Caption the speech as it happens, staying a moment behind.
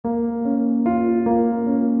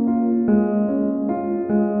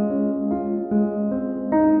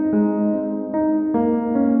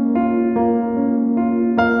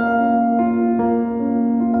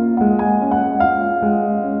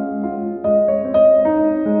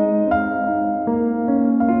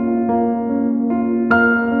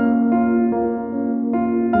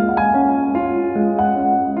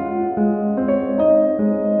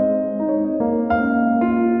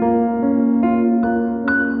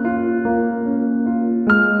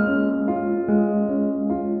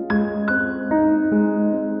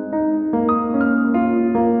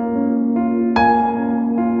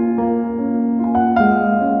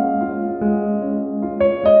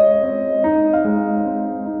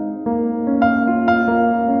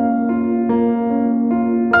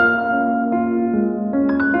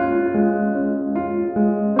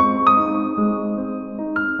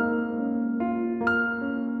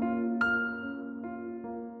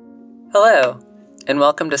Hello, and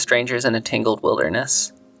welcome to Strangers in a Tangled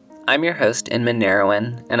Wilderness. I'm your host, Inman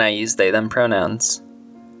Narrowin, and I use they-them pronouns.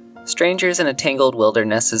 Strangers in a Tangled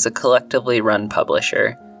Wilderness is a collectively run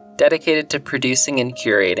publisher dedicated to producing and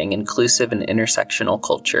curating inclusive and intersectional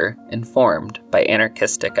culture informed by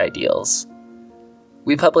anarchistic ideals.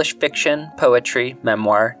 We publish fiction, poetry,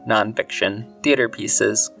 memoir, nonfiction, theater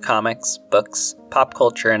pieces, comics, books, pop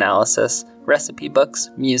culture analysis, recipe books,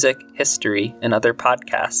 music, history, and other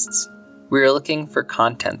podcasts. We are looking for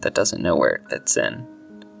content that doesn't know where it fits in,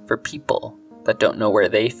 for people that don't know where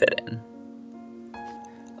they fit in.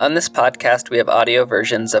 On this podcast, we have audio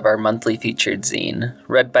versions of our monthly featured zine,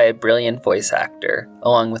 read by a brilliant voice actor,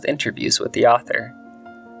 along with interviews with the author.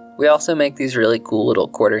 We also make these really cool little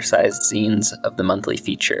quarter-sized zines of the monthly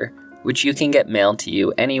feature, which you can get mailed to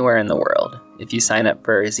you anywhere in the world if you sign up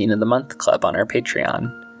for our Zine of the Month Club on our Patreon.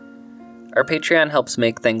 Our Patreon helps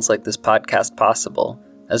make things like this podcast possible,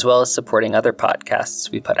 as well as supporting other podcasts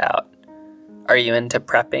we put out. Are you into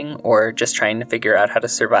prepping or just trying to figure out how to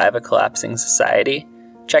survive a collapsing society?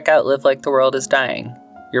 Check out Live Like the World is Dying,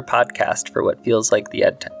 your podcast for what feels like the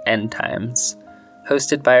end times,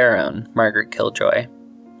 hosted by our own Margaret Killjoy.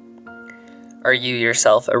 Are you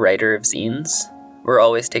yourself a writer of zines? We're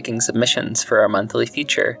always taking submissions for our monthly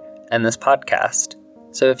feature and this podcast,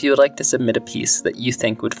 so if you would like to submit a piece that you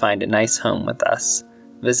think would find a nice home with us,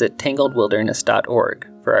 visit tangledwilderness.org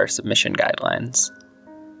for our submission guidelines.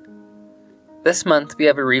 This month we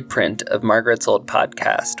have a reprint of Margaret's old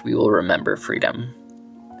podcast, We Will Remember Freedom.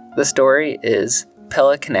 The story is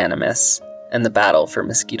Pelecanimimus and the Battle for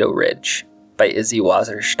Mosquito Ridge by Izzy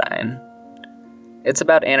Wasserstein. It's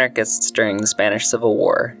about anarchists during the Spanish Civil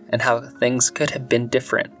War and how things could have been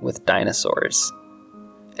different with dinosaurs.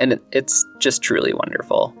 And it's just truly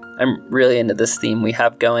wonderful. I'm really into this theme we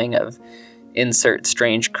have going of insert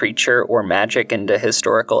strange creature or magic into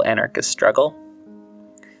historical anarchist struggle.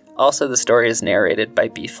 Also, the story is narrated by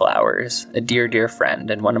B. Flowers, a dear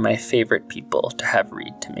friend and one of my favorite people to have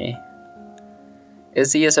read to me.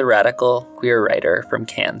 Izzy is a radical queer writer from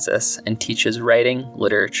Kansas and teaches writing,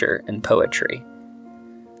 literature, and poetry.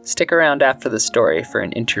 Stick around after the story for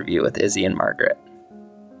an interview with Izzy and Margaret.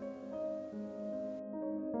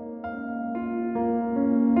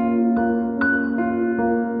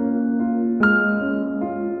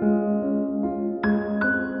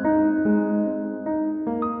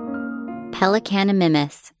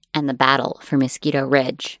 Pelecanimimus and the Battle for Mosquito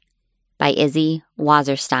Ridge by Izzy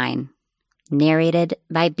Wasserstein, narrated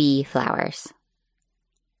by B. Flowers.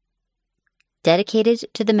 Dedicated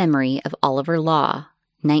to the memory of Oliver Law,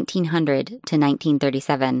 1900 to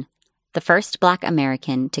 1937, the first Black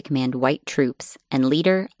American to command white troops and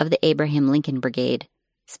leader of the Abraham Lincoln Brigade,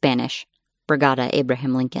 Spanish, Brigada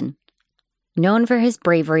Abraham Lincoln. Known for his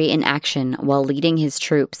bravery in action while leading his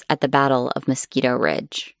troops at the Battle of Mosquito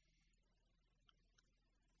Ridge.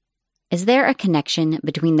 Is there a connection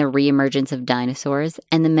between the reemergence of dinosaurs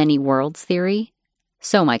and the many worlds theory?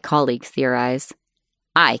 So my colleagues theorize.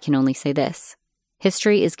 I can only say this.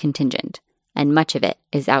 History is contingent, and much of it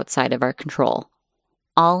is outside of our control.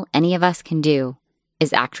 All any of us can do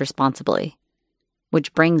is act responsibly.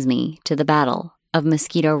 Which brings me to the Battle of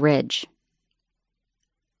Mosquito Ridge.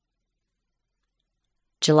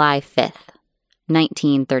 July 5th,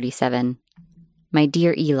 1937. My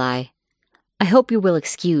dear Eli, I hope you will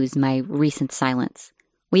excuse my recent silence.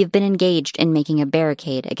 We have been engaged in making a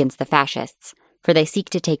barricade against the fascists, for they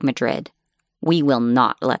seek to take Madrid. We will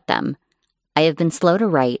not let them. I have been slow to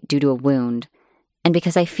write due to a wound, and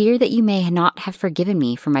because I fear that you may not have forgiven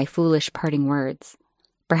me for my foolish parting words.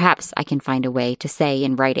 Perhaps I can find a way to say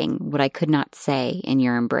in writing what I could not say in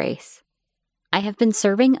your embrace. I have been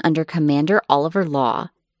serving under Commander Oliver Law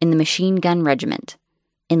in the Machine Gun Regiment.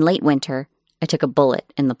 In late winter, I took a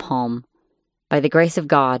bullet in the palm. By the grace of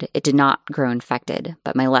God, it did not grow infected,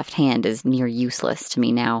 but my left hand is near useless to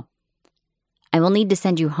me now. I will need to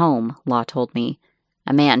send you home, Law told me.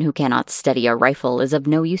 A man who cannot steady a rifle is of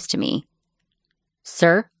no use to me.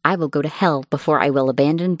 Sir, I will go to hell before I will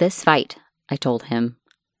abandon this fight, I told him.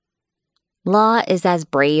 Law is as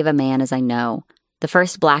brave a man as I know, the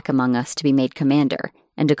first black among us to be made commander,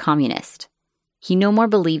 and a communist. He no more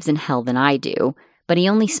believes in hell than I do, but he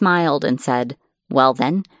only smiled and said, Well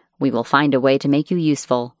then, we will find a way to make you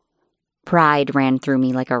useful. Pride ran through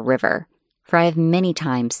me like a river, for I have many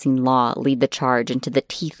times seen Law lead the charge into the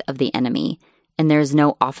teeth of the enemy, and there is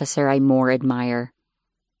no officer I more admire.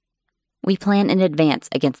 We plan an advance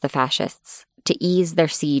against the fascists, to ease their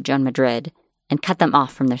siege on Madrid, and cut them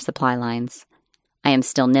off from their supply lines. I am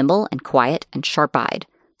still nimble and quiet and sharp-eyed,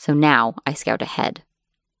 so now I scout ahead.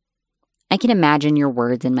 I can imagine your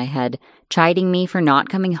words in my head, chiding me for not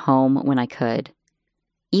coming home when I could.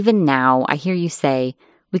 Even now, I hear you say,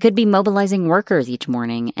 we could be mobilizing workers each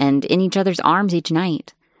morning and in each other's arms each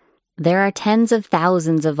night. There are tens of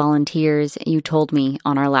thousands of volunteers, you told me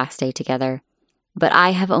on our last day together, but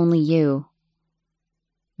I have only you.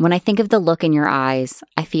 When I think of the look in your eyes,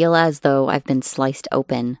 I feel as though I've been sliced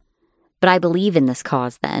open. But I believe in this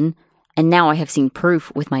cause then, and now I have seen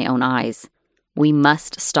proof with my own eyes. We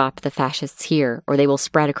must stop the fascists here, or they will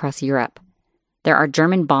spread across Europe. There are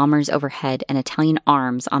German bombers overhead and Italian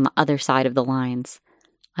arms on the other side of the lines.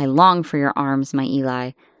 I long for your arms, my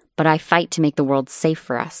Eli, but I fight to make the world safe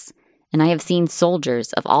for us, and I have seen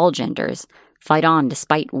soldiers of all genders fight on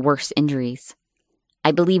despite worse injuries.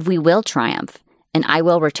 I believe we will triumph, and I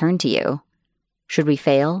will return to you. Should we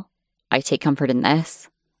fail, I take comfort in this,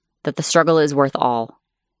 that the struggle is worth all.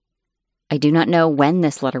 I do not know when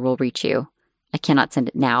this letter will reach you. I cannot send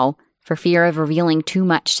it now, for fear of revealing too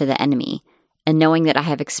much to the enemy, and knowing that I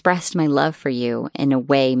have expressed my love for you in a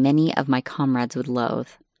way many of my comrades would loathe.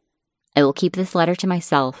 I will keep this letter to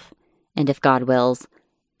myself, and if God wills,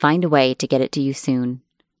 find a way to get it to you soon.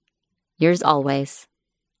 Yours always,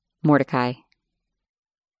 Mordecai.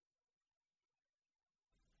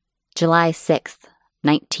 July 6th,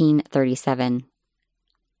 1937.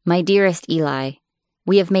 My dearest Eli,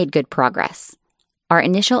 we have made good progress. Our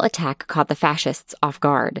initial attack caught the fascists off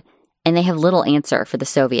guard, and they have little answer for the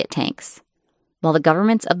Soviet tanks. While the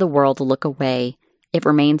governments of the world look away, it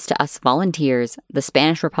remains to us volunteers, the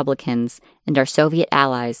Spanish Republicans, and our Soviet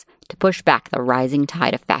allies to push back the rising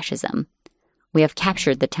tide of fascism. We have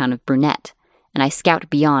captured the town of Brunette, and I scout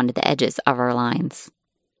beyond the edges of our lines.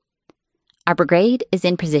 Our brigade is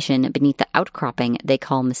in position beneath the outcropping they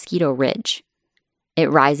call Mosquito Ridge. It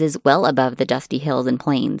rises well above the dusty hills and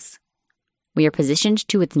plains. We are positioned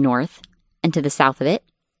to its north, and to the south of it,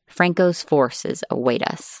 Franco's forces await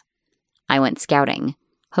us. I went scouting,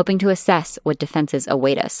 hoping to assess what defenses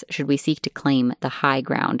await us should we seek to claim the high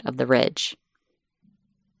ground of the ridge.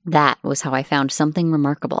 That was how I found something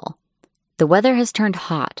remarkable. The weather has turned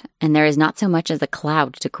hot, and there is not so much as a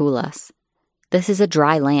cloud to cool us. This is a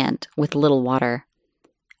dry land with little water.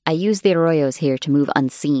 I use the arroyos here to move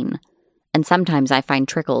unseen, and sometimes I find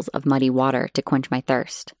trickles of muddy water to quench my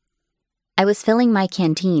thirst. I was filling my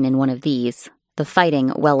canteen in one of these, the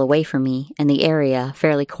fighting well away from me and the area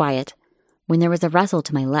fairly quiet, when there was a rustle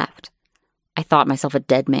to my left. I thought myself a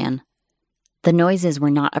dead man. The noises were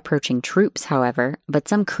not approaching troops, however, but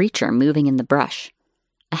some creature moving in the brush.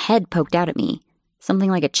 A head poked out at me, something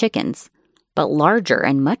like a chicken's, but larger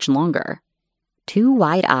and much longer. Two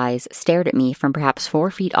wide eyes stared at me from perhaps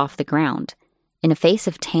 4 feet off the ground, in a face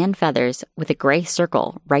of tan feathers with a gray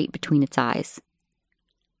circle right between its eyes.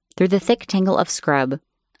 Through the thick tangle of scrub,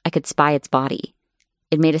 I could spy its body.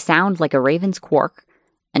 It made a sound like a raven's quark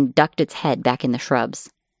and ducked its head back in the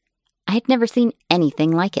shrubs. I had never seen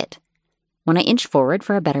anything like it. When I inched forward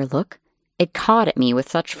for a better look, it cawed at me with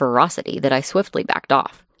such ferocity that I swiftly backed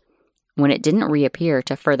off. When it didn't reappear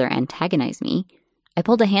to further antagonize me, I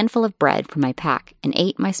pulled a handful of bread from my pack and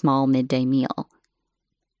ate my small midday meal.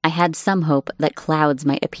 I had some hope that clouds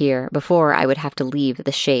might appear before I would have to leave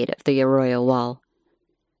the shade of the arroyo wall.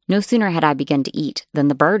 No sooner had I begun to eat than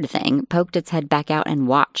the bird thing poked its head back out and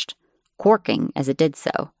watched, quirking as it did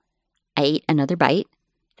so. I ate another bite,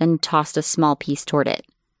 then tossed a small piece toward it.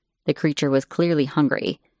 The creature was clearly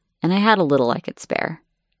hungry, and I had a little I could spare.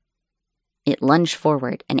 It lunged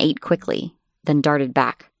forward and ate quickly, then darted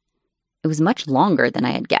back. It was much longer than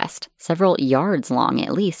I had guessed, several yards long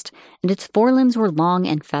at least, and its forelimbs were long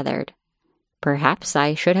and feathered. Perhaps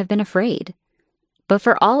I should have been afraid. But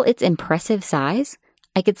for all its impressive size,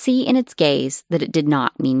 I could see in its gaze that it did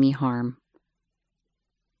not mean me harm.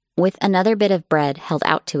 With another bit of bread held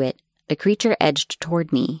out to it, the creature edged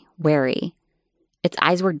toward me, wary. Its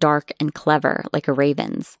eyes were dark and clever, like a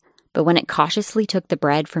raven's, but when it cautiously took the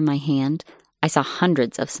bread from my hand, I saw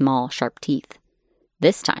hundreds of small, sharp teeth.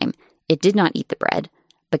 This time, it did not eat the bread,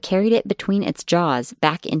 but carried it between its jaws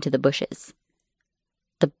back into the bushes.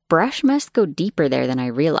 The brush must go deeper there than I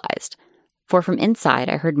realized, for from inside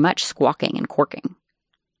I heard much squawking and quirking.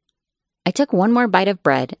 I took one more bite of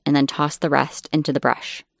bread and then tossed the rest into the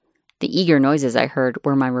brush. The eager noises I heard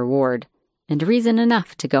were my reward, and reason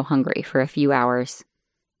enough to go hungry for a few hours.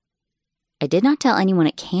 I did not tell anyone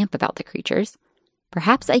at camp about the creatures.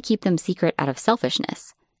 Perhaps I keep them secret out of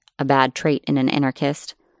selfishness, a bad trait in an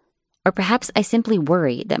anarchist, or perhaps I simply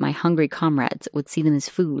worry that my hungry comrades would see them as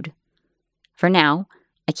food. For now,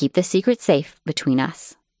 I keep the secret safe between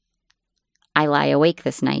us. I lie awake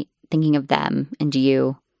this night, thinking of them and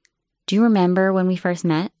you. Do you remember when we first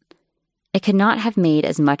met? It could not have made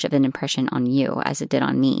as much of an impression on you as it did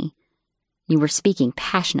on me. You were speaking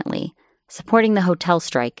passionately, supporting the hotel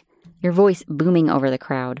strike, your voice booming over the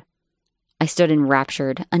crowd. I stood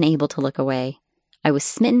enraptured, unable to look away. I was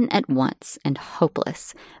smitten at once and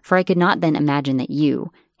hopeless, for I could not then imagine that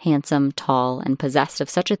you, handsome, tall, and possessed of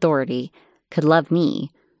such authority, could love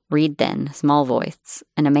me, reed-thin, small-voiced,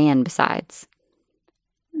 and a man besides.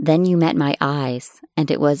 Then you met my eyes, and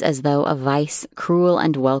it was as though a vice, cruel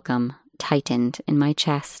and welcome, tightened in my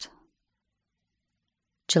chest.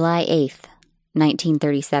 July 8th,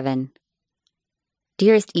 1937.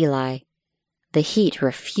 Dearest Eli, the heat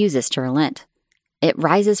refuses to relent. It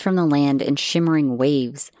rises from the land in shimmering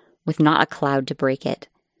waves, with not a cloud to break it.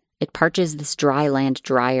 It parches this dry land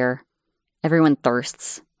drier. Everyone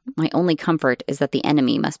thirsts. My only comfort is that the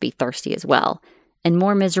enemy must be thirsty as well, and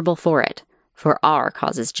more miserable for it, for our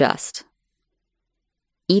cause is just.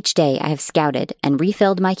 Each day I have scouted and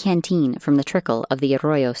refilled my canteen from the trickle of the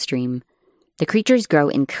arroyo stream. The creatures grow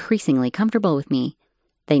increasingly comfortable with me.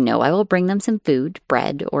 They know I will bring them some food,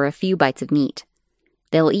 bread, or a few bites of meat.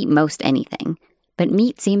 They will eat most anything, but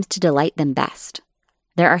meat seems to delight them best.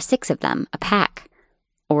 There are 6 of them, a pack,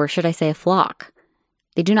 or should I say a flock.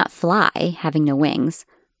 They do not fly, having no wings,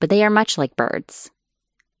 but they are much like birds.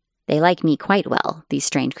 They like me quite well, these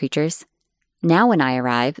strange creatures. Now when I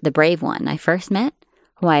arrive, the brave one I first met,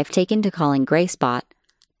 who I have taken to calling Gray Spot,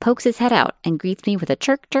 pokes his head out and greets me with a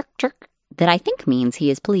chirk, chirk, chirk that I think means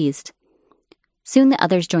he is pleased. Soon the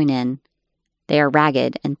others join in. They are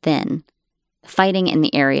ragged and thin. The fighting in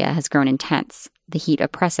the area has grown intense, the heat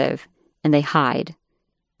oppressive, and they hide.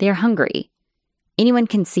 They are hungry. Anyone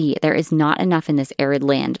can see there is not enough in this arid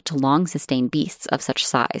land to long sustain beasts of such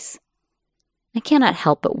size. I cannot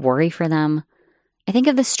help but worry for them. I think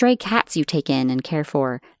of the stray cats you take in and care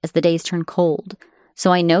for as the days turn cold,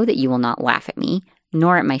 so I know that you will not laugh at me,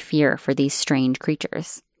 nor at my fear for these strange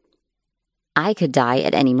creatures. I could die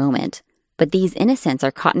at any moment, but these innocents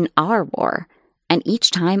are caught in our war, and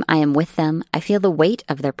each time I am with them, I feel the weight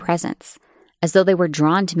of their presence, as though they were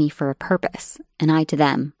drawn to me for a purpose, and I to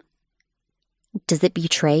them. Does it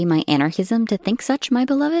betray my anarchism to think such, my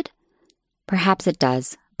beloved? Perhaps it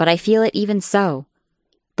does, but I feel it even so.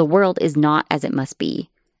 The world is not as it must be,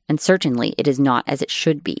 and certainly it is not as it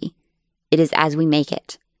should be. It is as we make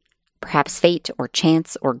it. Perhaps fate or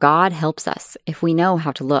chance or God helps us if we know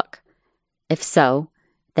how to look. If so,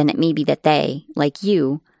 then it may be that they, like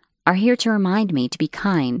you, are here to remind me to be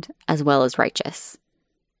kind as well as righteous.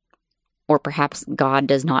 Or perhaps God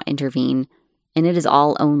does not intervene, and it is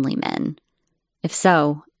all only men. If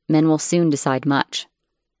so, men will soon decide much.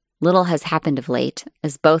 Little has happened of late,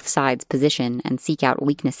 as both sides position and seek out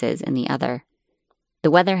weaknesses in the other.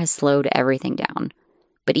 The weather has slowed everything down,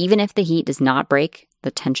 but even if the heat does not break,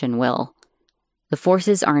 the tension will. The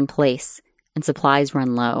forces are in place, and supplies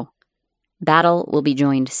run low. Battle will be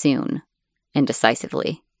joined soon, and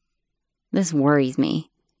decisively. This worries me.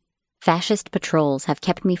 Fascist patrols have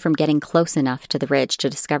kept me from getting close enough to the ridge to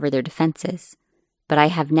discover their defenses, but I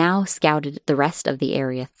have now scouted the rest of the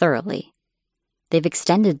area thoroughly. They've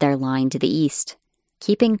extended their line to the east,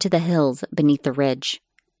 keeping to the hills beneath the ridge.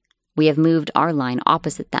 We have moved our line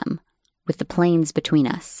opposite them, with the plains between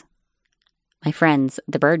us. My friends,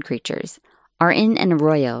 the bird creatures, are in an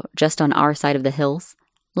arroyo just on our side of the hills,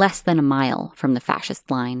 less than a mile from the fascist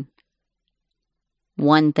line.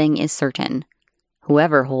 One thing is certain.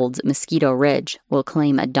 Whoever holds Mosquito Ridge will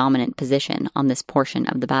claim a dominant position on this portion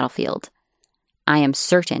of the battlefield. I am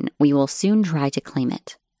certain we will soon try to claim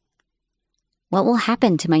it. What will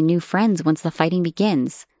happen to my new friends once the fighting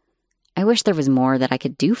begins? I wish there was more that I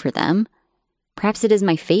could do for them. Perhaps it is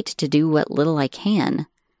my fate to do what little I can.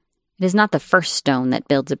 It is not the first stone that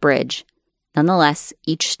builds a bridge. Nonetheless,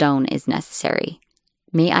 each stone is necessary.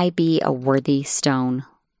 May I be a worthy stone.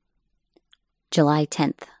 July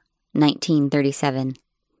 10th, 1937.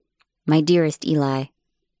 My dearest Eli,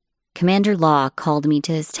 Commander Law called me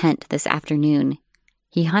to his tent this afternoon.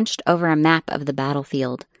 He hunched over a map of the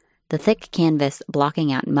battlefield, the thick canvas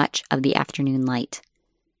blocking out much of the afternoon light.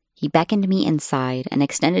 He beckoned me inside and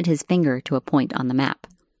extended his finger to a point on the map.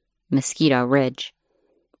 Mosquito Ridge.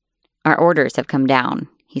 Our orders have come down,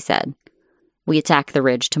 he said. We attack the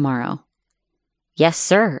ridge tomorrow. Yes,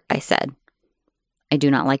 sir, I said. I do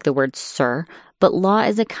not like the word sir, but Law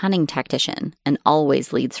is a cunning tactician and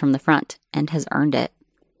always leads from the front and has earned it.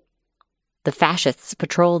 The fascists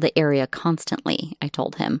patrol the area constantly, I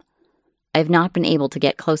told him. I have not been able to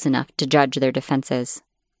get close enough to judge their defenses.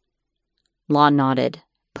 Law nodded,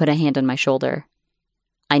 put a hand on my shoulder.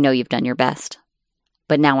 I know you've done your best.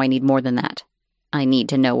 But now I need more than that. I need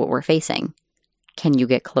to know what we're facing. Can you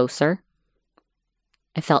get closer?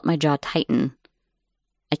 I felt my jaw tighten.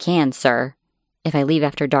 I can, sir, if I leave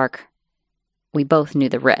after dark. We both knew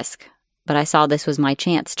the risk, but I saw this was my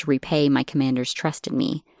chance to repay my commander's trust in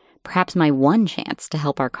me, perhaps my one chance to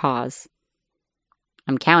help our cause.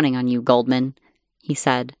 I'm counting on you, Goldman, he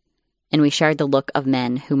said, and we shared the look of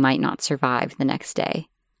men who might not survive the next day.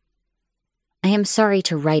 I am sorry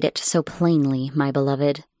to write it so plainly, my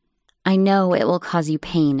beloved. I know it will cause you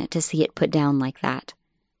pain to see it put down like that.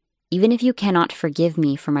 Even if you cannot forgive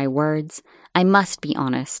me for my words, I must be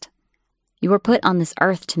honest. You were put on this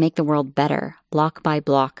earth to make the world better, block by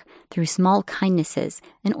block, through small kindnesses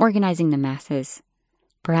and organizing the masses.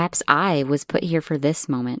 Perhaps I was put here for this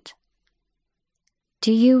moment.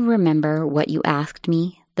 Do you remember what you asked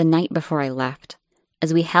me the night before I left,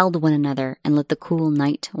 as we held one another and let the cool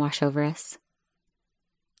night wash over us?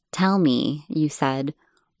 Tell me, you said,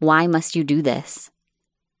 why must you do this?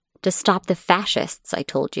 To stop the fascists, I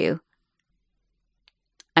told you.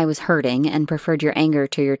 I was hurting and preferred your anger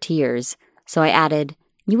to your tears, so I added,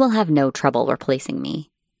 you will have no trouble replacing me.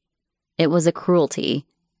 It was a cruelty,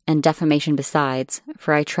 and defamation besides,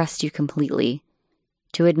 for I trust you completely.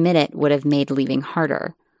 To admit it would have made leaving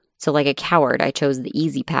harder, so like a coward I chose the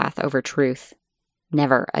easy path over truth.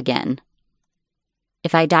 Never again.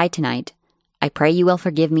 If I die tonight, I pray you will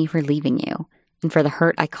forgive me for leaving you, and for the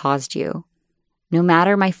hurt I caused you. No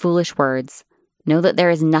matter my foolish words, know that there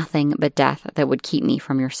is nothing but death that would keep me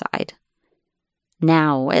from your side.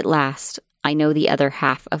 Now, at last, I know the other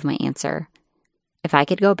half of my answer. If I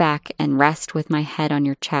could go back and rest with my head on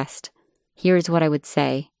your chest, here's what I would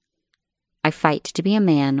say. I fight to be a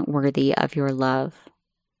man worthy of your love.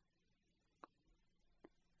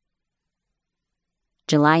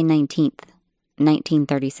 July 19th,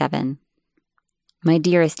 1937. My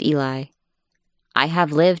dearest Eli, I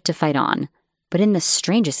have lived to fight on, but in the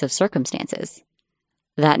strangest of circumstances.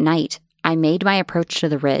 That night, I made my approach to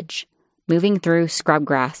the ridge, moving through scrub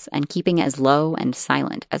grass and keeping as low and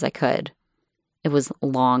silent as I could. It was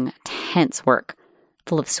long, tense work,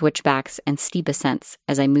 full of switchbacks and steep ascents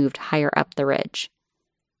as I moved higher up the ridge.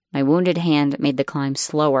 My wounded hand made the climb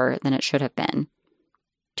slower than it should have been.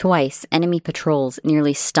 Twice, enemy patrols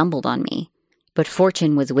nearly stumbled on me, but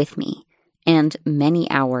fortune was with me, and many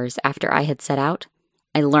hours after I had set out,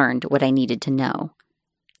 I learned what I needed to know.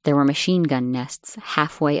 There were machine gun nests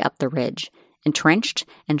halfway up the ridge, entrenched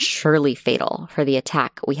and surely fatal for the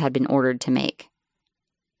attack we had been ordered to make.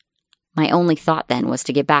 My only thought then was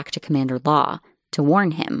to get back to Commander Law, to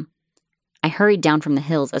warn him. I hurried down from the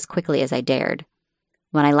hills as quickly as I dared.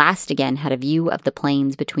 When I last again had a view of the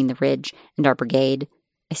plains between the ridge and our brigade,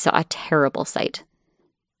 I saw a terrible sight.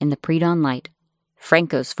 In the pre-dawn light,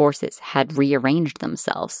 Franco's forces had rearranged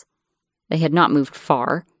themselves. They had not moved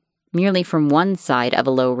far, merely from one side of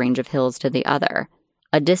a low range of hills to the other,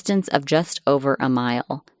 a distance of just over a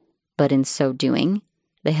mile. But in so doing,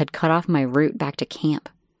 they had cut off my route back to camp.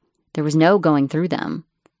 There was no going through them.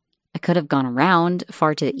 I could have gone around,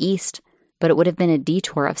 far to the east, but it would have been a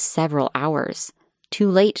detour of several hours, too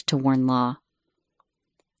late to warn Law.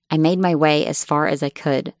 I made my way as far as I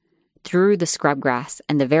could, through the scrub grass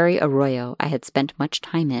and the very arroyo I had spent much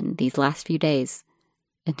time in these last few days,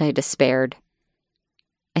 and I despaired.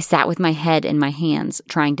 I sat with my head in my hands,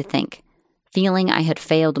 trying to think, feeling I had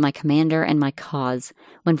failed my commander and my cause,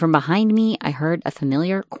 when from behind me I heard a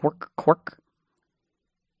familiar quirk, quirk.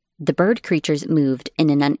 The bird creatures moved in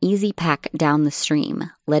an uneasy pack down the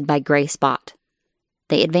stream, led by Gray Spot.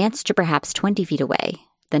 They advanced to perhaps 20 feet away,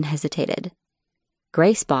 then hesitated.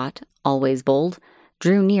 Gray Spot, always bold,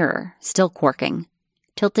 drew nearer, still quirking,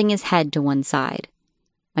 tilting his head to one side.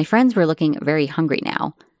 My friends were looking very hungry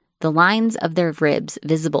now, the lines of their ribs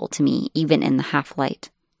visible to me even in the half-light.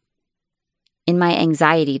 In my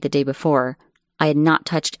anxiety the day before, I had not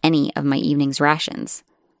touched any of my evening's rations,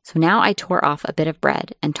 so now I tore off a bit of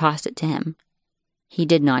bread and tossed it to him. He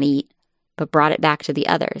did not eat, but brought it back to the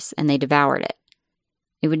others, and they devoured it.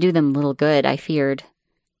 It would do them little good, I feared.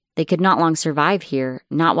 They could not long survive here,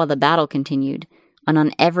 not while the battle continued, and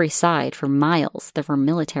on every side for miles there were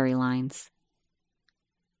military lines.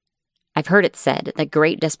 I've heard it said that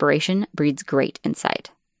great desperation breeds great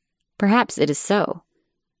insight. Perhaps it is so.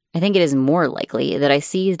 I think it is more likely that I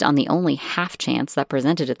seized on the only half chance that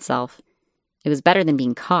presented itself. It was better than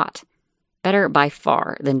being caught. Better by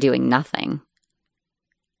far than doing nothing.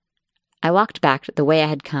 I walked back the way I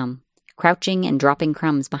had come, crouching and dropping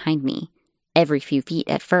crumbs behind me, every few feet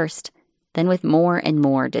at first, then with more and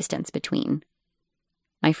more distance between.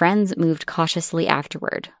 My friends moved cautiously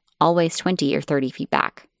afterward, always 20 or 30 feet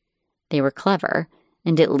back. They were clever,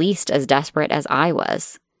 and at least as desperate as I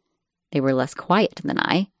was. They were less quiet than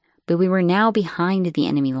I, but we were now behind the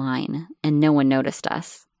enemy line, and no one noticed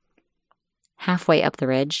us. Halfway up the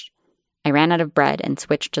ridge, I ran out of bread and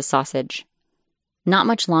switched to sausage. Not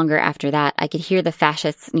much longer after that, I could hear the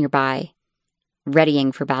fascists nearby,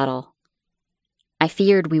 readying for battle. I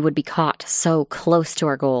feared we would be caught so close to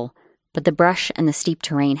our goal, but the brush and the steep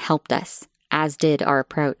terrain helped us, as did our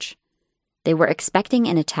approach. They were expecting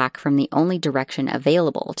an attack from the only direction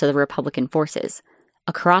available to the Republican forces,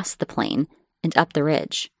 across the plain and up the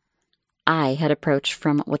ridge. I had approached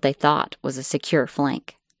from what they thought was a secure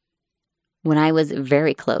flank. When I was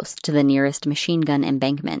very close to the nearest machine gun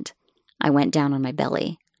embankment, I went down on my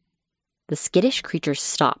belly. The skittish creatures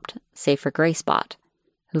stopped, save for Gray Spot,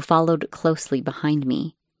 who followed closely behind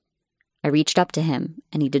me. I reached up to him,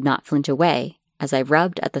 and he did not flinch away as I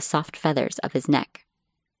rubbed at the soft feathers of his neck.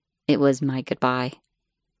 It was my goodbye.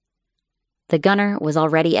 The gunner was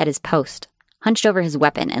already at his post, hunched over his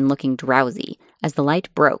weapon and looking drowsy as the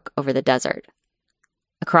light broke over the desert.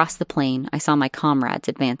 Across the plain, I saw my comrades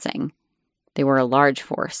advancing. They were a large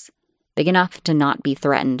force, big enough to not be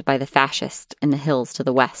threatened by the fascists in the hills to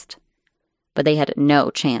the west. But they had no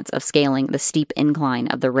chance of scaling the steep incline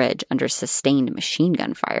of the ridge under sustained machine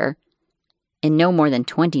gun fire. In no more than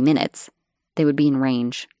 20 minutes, they would be in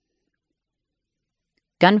range.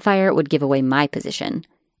 Gunfire would give away my position,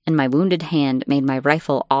 and my wounded hand made my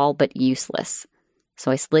rifle all but useless,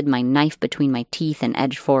 so I slid my knife between my teeth and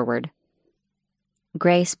edged forward.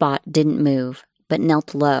 Gray Spot didn't move, but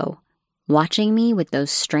knelt low, watching me with those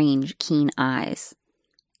strange, keen eyes.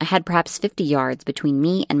 I had perhaps 50 yards between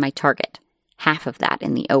me and my target, half of that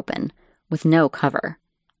in the open, with no cover.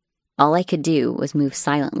 All I could do was move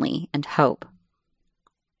silently and hope.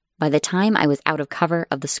 By the time I was out of cover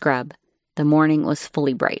of the scrub, the morning was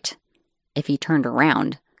fully bright. If he turned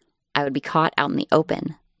around, I would be caught out in the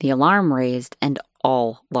open, the alarm raised, and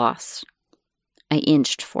all lost. I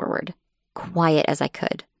inched forward, quiet as I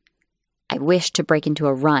could. I wished to break into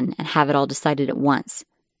a run and have it all decided at once,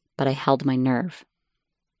 but I held my nerve.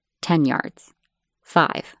 10 yards.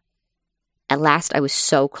 5. At last I was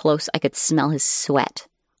so close I could smell his sweat.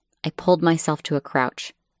 I pulled myself to a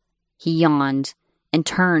crouch. He yawned and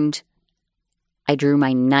turned. I drew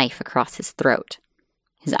my knife across his throat.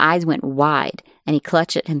 His eyes went wide, and he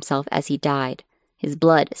clutched at himself as he died, his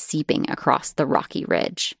blood seeping across the rocky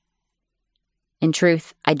ridge. In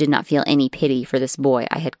truth, I did not feel any pity for this boy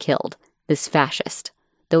I had killed, this fascist,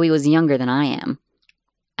 though he was younger than I am.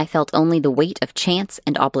 I felt only the weight of chance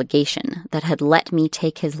and obligation that had let me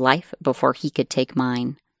take his life before he could take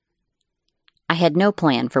mine. I had no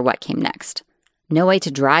plan for what came next, no way to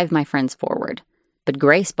drive my friends forward, but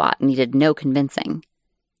Gray Spot needed no convincing.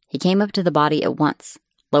 He came up to the body at once,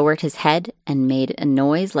 lowered his head, and made a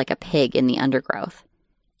noise like a pig in the undergrowth.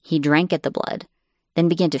 He drank at the blood, then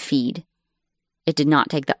began to feed. It did not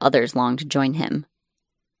take the others long to join him.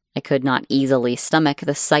 I could not easily stomach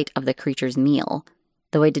the sight of the creature's meal,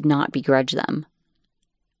 though I did not begrudge them.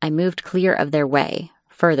 I moved clear of their way,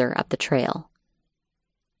 further up the trail.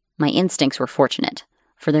 My instincts were fortunate,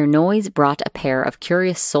 for their noise brought a pair of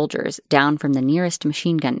curious soldiers down from the nearest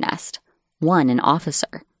machine gun nest, one an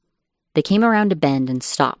officer. They came around a bend and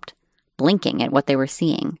stopped, blinking at what they were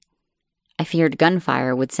seeing. I feared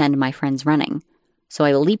gunfire would send my friends running, so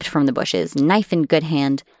I leaped from the bushes, knife in good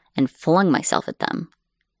hand, and flung myself at them.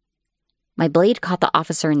 My blade caught the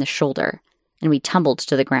officer in the shoulder, and we tumbled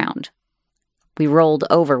to the ground. We rolled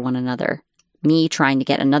over one another, me trying to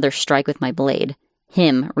get another strike with my blade,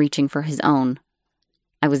 him reaching for his own.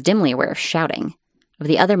 I was dimly aware of shouting, of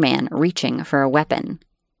the other man reaching for a weapon.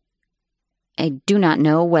 I do not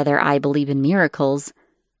know whether I believe in miracles,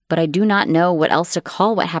 but I do not know what else to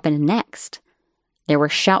call what happened next. There were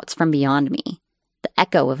shouts from beyond me, the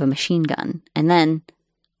echo of a machine gun, and then,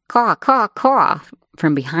 caw, caw, caw,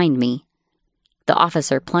 from behind me. The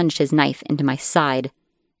officer plunged his knife into my side,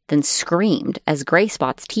 then screamed as Gray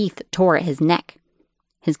Spot's teeth tore at his neck.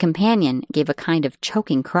 His companion gave a kind of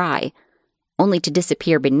choking cry, only to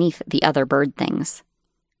disappear beneath the other bird things.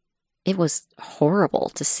 It was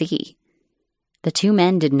horrible to see. The two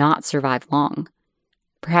men did not survive long.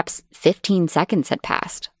 Perhaps 15 seconds had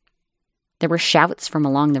passed. There were shouts from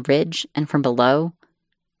along the ridge and from below.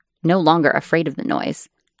 No longer afraid of the noise,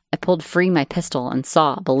 I pulled free my pistol and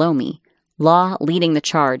saw, below me, Law leading the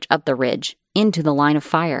charge up the ridge, into the line of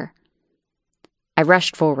fire. I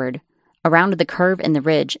rushed forward, around the curve in the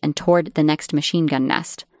ridge and toward the next machine gun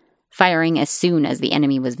nest, firing as soon as the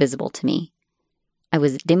enemy was visible to me. I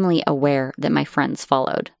was dimly aware that my friends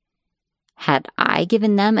followed. Had I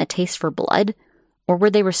given them a taste for blood, or were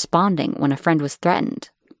they responding when a friend was threatened,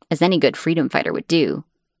 as any good freedom fighter would do?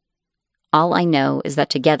 All I know is that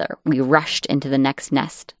together we rushed into the next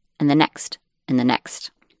nest and the next, and the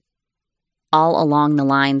next. All along the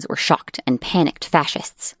lines were shocked and panicked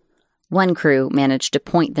fascists. One crew managed to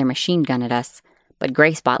point their machine gun at us, but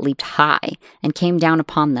Greyspot leaped high and came down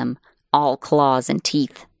upon them, all claws and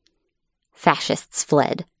teeth. Fascists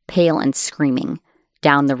fled, pale and screaming,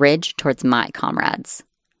 down the ridge towards my comrades.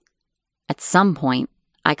 At some point,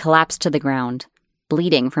 I collapsed to the ground,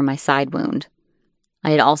 bleeding from my side wound.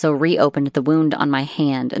 I had also reopened the wound on my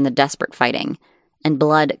hand in the desperate fighting, and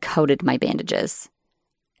blood coated my bandages.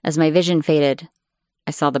 As my vision faded,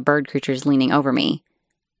 I saw the bird creatures leaning over me,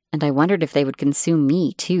 and I wondered if they would consume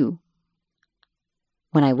me, too.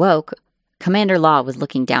 When I woke, Commander Law was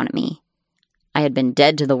looking down at me. I had been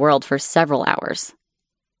dead to the world for several hours.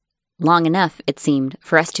 Long enough, it seemed,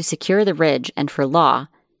 for us to secure the ridge and for Law,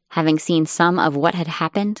 having seen some of what had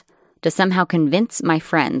happened, to somehow convince my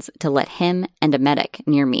friends to let him and a medic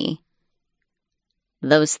near me.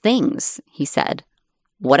 "Those things," he said,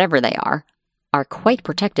 "whatever they are quite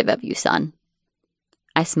protective of you, son."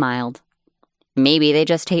 I smiled. "Maybe they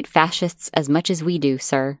just hate fascists as much as we do,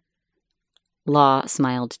 sir." Law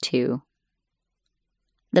smiled too.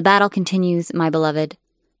 The battle continues, my beloved,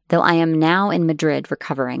 though I am now in Madrid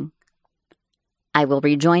recovering. I will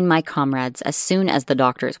rejoin my comrades as soon as the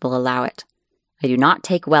doctors will allow it. I do not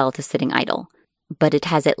take well to sitting idle, but it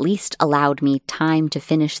has at least allowed me time to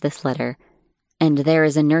finish this letter, and there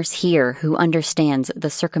is a nurse here who understands the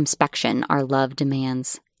circumspection our love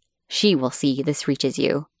demands. She will see this reaches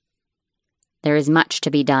you. There is much to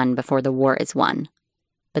be done before the war is won,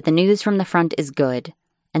 but the news from the front is good,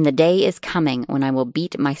 and the day is coming when I will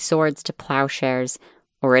beat my swords to plowshares,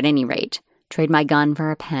 or at any rate, trade my gun for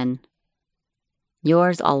a pen.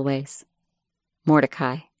 Yours always,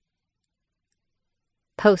 Mordecai.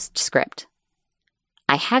 Postscript.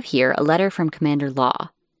 I have here a letter from Commander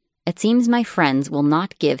Law. It seems my friends will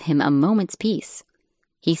not give him a moment's peace.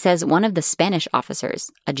 He says one of the Spanish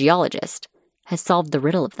officers, a geologist, has solved the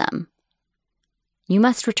riddle of them. You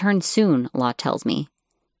must return soon, Law tells me.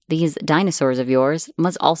 These dinosaurs of yours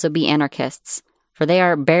must also be anarchists, for they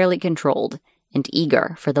are barely controlled and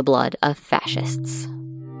eager for the blood of fascists.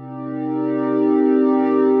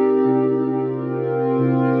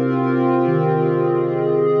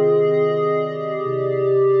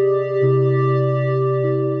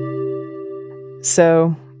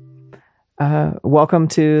 So, welcome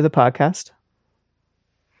to the podcast.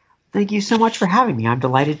 Thank you so much for having me. I'm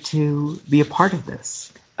delighted to be a part of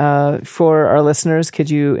this. For our listeners, could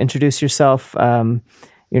you introduce yourself,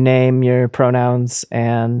 your name, your pronouns,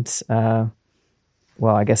 and,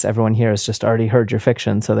 well, I guess everyone here has just already heard your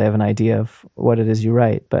fiction, so they have an idea of what it is you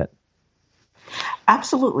write, but...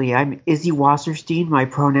 Absolutely. I'm Izzy Wasserstein. My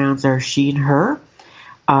pronouns are she and her.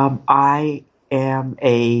 I am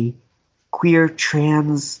a queer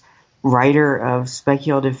trans writer of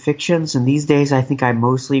speculative fictions, and these days I think I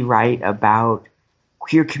mostly write about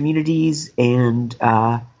queer communities and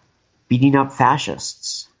beating up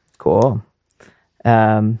fascists. Cool.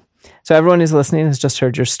 So everyone who's listening has just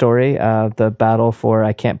heard your story, the battle for,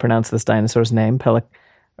 I can't pronounce this dinosaur's name,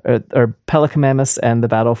 Pelecanimimus, and the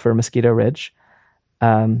battle for Mosquito Ridge.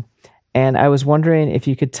 And I was wondering if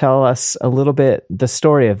you could tell us a little bit the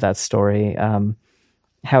story of that story,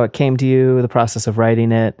 how it came to you, the process of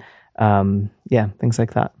writing it, things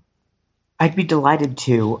like that. I'd be delighted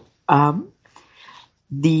to. So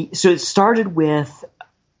it started with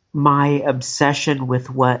my obsession with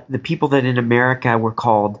what the people that in America were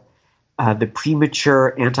called the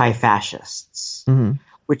premature anti-fascists,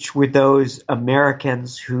 which were those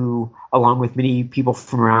Americans who, along with many people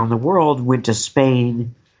from around the world, went to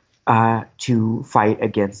Spain to fight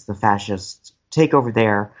against the fascist takeover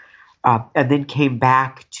there, and then came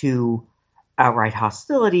back to outright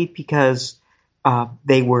hostility because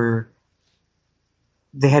they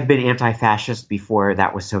had been anti-fascist before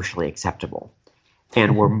that was socially acceptable,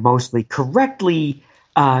 and were mostly correctly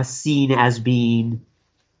seen as being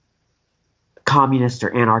communists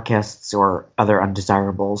or anarchists or other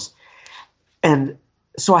undesirables. And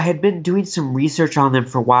so I had been doing some research on them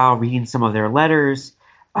for a while, reading some of their letters,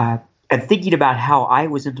 and thinking about how I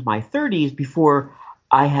was into my 30s before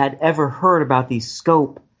I had ever heard about the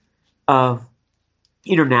scope of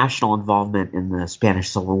international involvement in the Spanish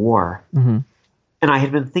Civil War. And I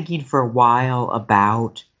had been thinking for a while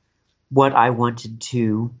about what I wanted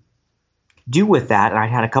to do with that, and I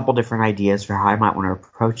had a couple different ideas for how I might want to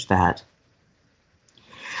approach that.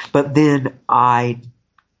 But then I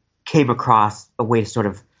came across a way to sort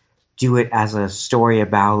of do it as a story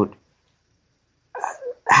about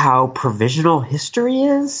how provisional history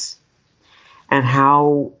is, and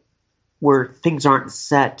how where things aren't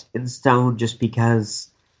set in stone just because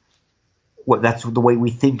that's the way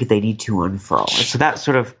we think they need to unfurl. And so that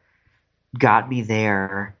sort of got me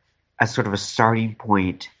there as sort of a starting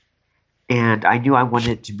point. And I knew I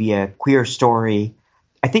wanted it to be a queer story.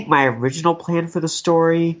 I think my original plan for the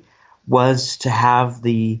story was to have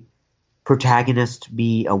the protagonist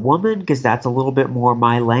be a woman, because that's a little bit more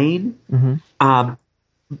my lane.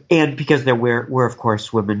 And because there were, of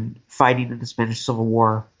course, women fighting in the Spanish Civil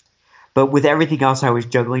War. But with everything else I was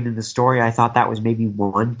juggling in the story, I thought that was maybe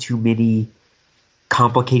one too many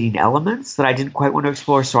complicating elements that I didn't quite want to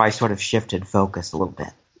explore, so I sort of shifted focus a little bit.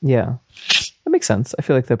 Yeah, that makes sense. I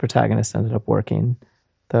feel like the protagonist ended up working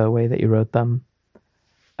the way that you wrote them.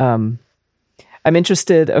 I'm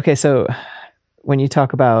interested. Okay, so when you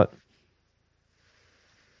talk about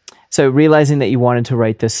realizing that you wanted to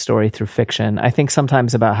write this story through fiction, I think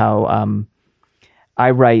sometimes about how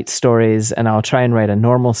I write stories and I'll try and write a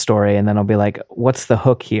normal story and then I'll be like, what's the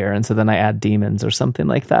hook here? And so then I add demons or something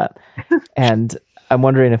like that. And I'm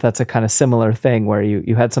wondering if that's a kind of similar thing where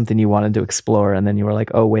you had something you wanted to explore and then you were like,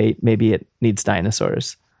 oh, wait, maybe it needs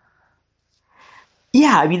dinosaurs.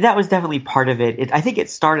 Yeah, I mean, that was definitely part of it. I think it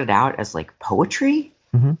started out as like poetry.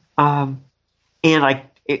 And I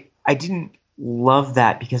didn't love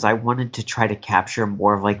that because I wanted to try to capture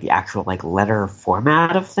more of like the actual like letter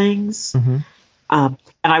format of things. And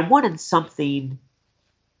I wanted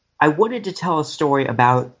to tell a story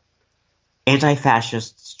about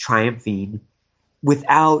anti-fascists triumphing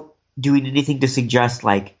without doing anything to suggest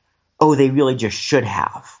like, oh, they really just should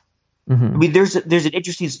have. I mean, there's an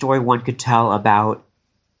interesting story one could tell about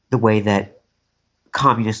the way that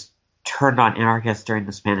communists turned on anarchists during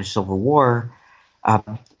the Spanish Civil War,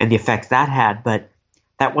 and the effect that had, but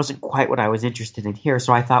that wasn't quite what I was interested in here.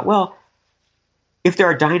 So I thought, well, if there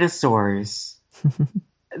are dinosaurs,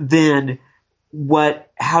 then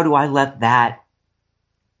how do I let that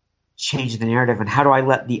change the narrative, and how do I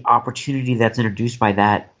let the opportunity that's introduced by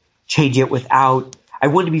that change it without, I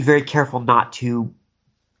wanted to be very careful not to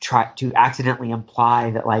try to accidentally imply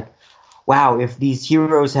that like, wow, if these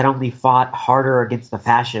heroes had only fought harder against the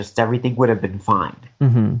fascists, everything would have been fine.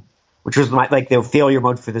 Which was the failure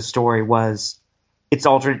mode for the story was it's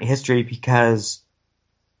alternate history because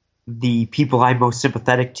the people I'm most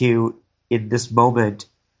sympathetic to in this moment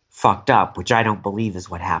fucked up, which I don't believe is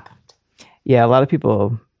what happened. Yeah, a lot of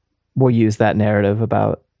people will use that narrative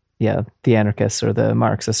about, the anarchists or the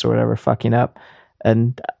Marxists or whatever fucking up.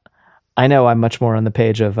 And I know I'm much more on the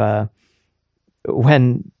page of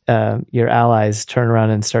when your allies turn around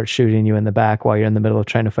and start shooting you in the back while you're in the middle of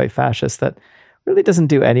trying to fight fascists, that really doesn't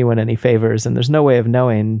do anyone any favors. And there's no way of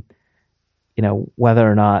knowing,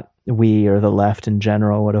 whether or not we or the left in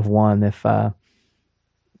general would have won if the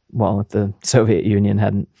Soviet Union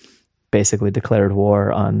hadn't basically declared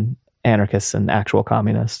war on anarchists and actual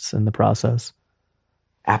communists in the process.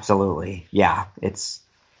 Absolutely. Yeah.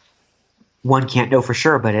 One can't know for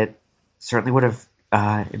sure, but it certainly would have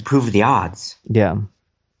improved the odds. Yeah.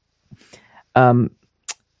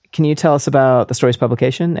 Can you tell us about the story's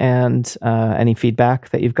publication and any feedback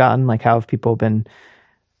that you've gotten? Like how have people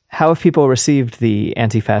received the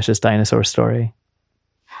anti-fascist dinosaur story?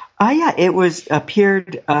 Yeah, it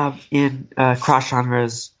appeared in Cross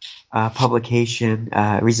Genres publication,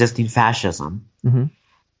 Resisting Fascism.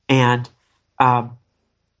 And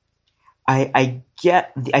I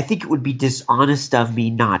think it would be dishonest of me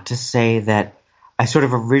not to say that I sort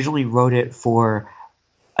of originally wrote it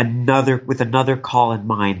with another call in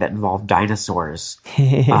mind that involved dinosaurs.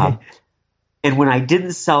 And when I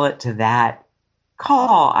didn't sell it to that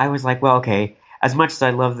call, I was like, well, okay, as much as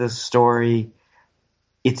I love this story,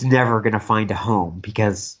 it's never going to find a home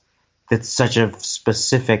because that's such a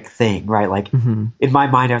specific thing, right? Like in my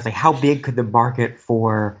mind, I was like, how big could the market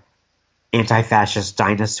for anti-fascist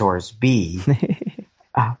dinosaurs be?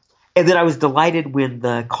 And then I was delighted when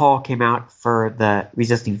the call came out for the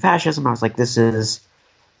Resisting Fascism. I was like, this is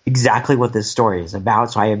exactly what this story is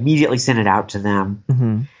about. So I immediately sent it out to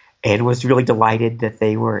them and was really delighted that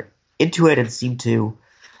they were into it and seemed to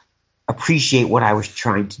appreciate what I was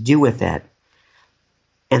trying to do with it.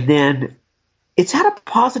 And then it's had a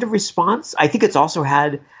positive response. I think it's also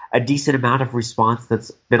had a decent amount of response that's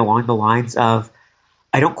been along the lines of,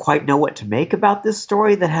 I don't quite know what to make about this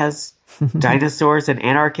story that has dinosaurs and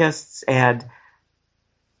anarchists and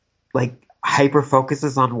like hyper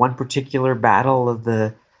focuses on one particular battle of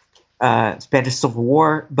the Spanish Civil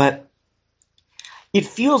War, but it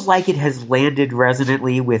feels like it has landed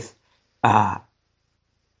resonantly with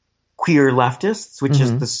queer leftists, which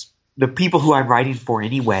is the people who I'm writing for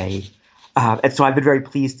anyway. And so I've been very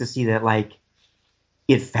pleased to see that like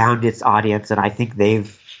it found its audience, and I think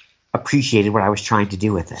they've appreciated what I was trying to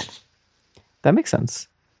do with it. That makes sense.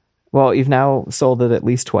 Well, you've now sold it at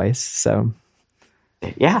least twice, so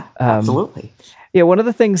Yeah, absolutely. Yeah, one of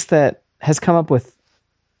the things that has come up with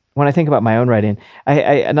when I think about my own writing,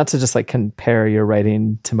 I not to just like compare your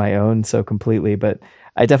writing to my own so completely, but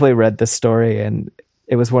I definitely read this story, and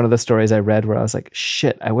it was one of the stories I read where I was like,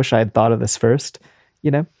 shit, I wish I had thought of this first,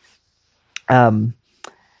 you know?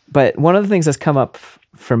 But one of the things that's come up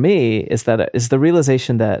for me is the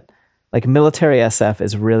realization that like military SF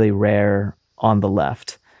is really rare on the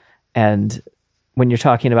left. And when you're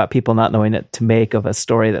talking about people not knowing what to make of a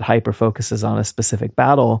story that hyper focuses on a specific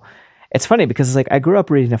battle, it's funny because it's like I grew up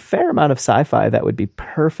reading a fair amount of sci-fi that would be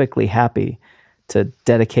perfectly happy to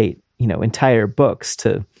dedicate, entire books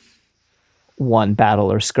to one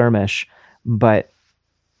battle or skirmish, but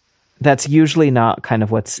that's usually not kind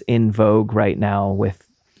of what's in vogue right now with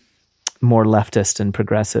more leftist and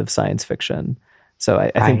progressive science fiction. So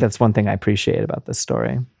I think that's one thing I appreciate about this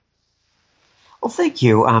story. Well, thank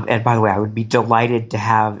you. And by the way, I would be delighted to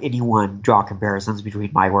have anyone draw comparisons between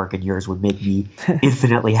my work and yours. Would make me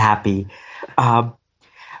infinitely happy. But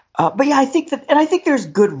yeah, I think there's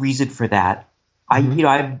good reason for that.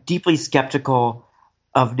 I'm deeply skeptical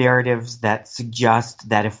of narratives that suggest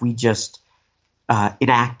that if we just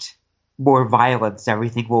enact more violence,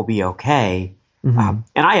 everything will be okay. And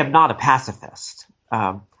I am not a pacifist.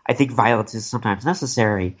 I think violence is sometimes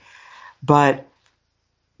necessary, but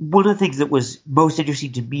one of the things that was most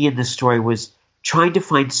interesting to me in this story was trying to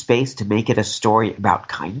find space to make it a story about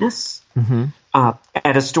kindness, and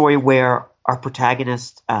a story where our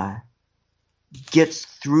protagonist gets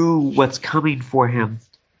through what's coming for him,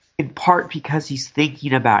 in part because he's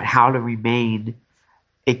thinking about how to remain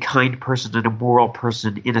a kind person and a moral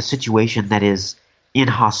person in a situation that is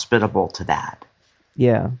inhospitable to that.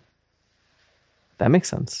 Yeah, that makes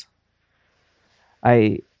sense.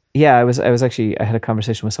 I was actually, I had a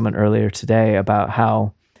conversation with someone earlier today about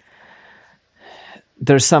how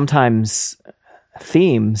there's sometimes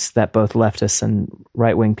themes that both leftists and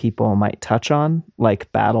right-wing people might touch on,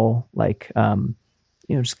 like battle, like,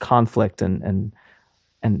 just conflict and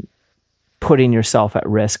putting yourself at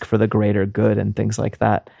risk for the greater good and things like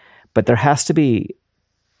that. But there has to be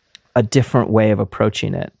a different way of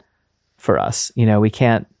approaching it for us. We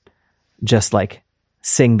can't just like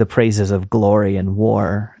sing the praises of glory and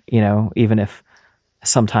war, even if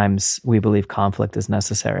sometimes we believe conflict is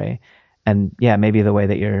necessary. And yeah, maybe the way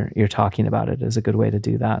that you're talking about it is a good way to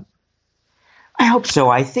do that. I hope so.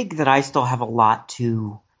 I think that I still have a lot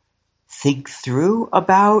to think through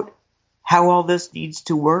about how all this needs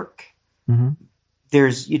to work. There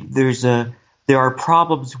are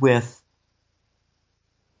problems with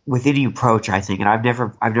any approach, I think, and I've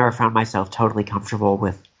never found myself totally comfortable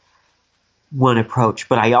with one approach,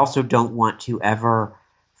 but I also don't want to ever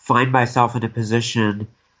find myself in a position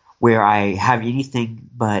where I have anything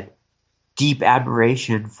but deep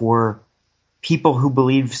admiration for people who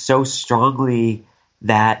believe so strongly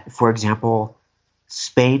that, for example,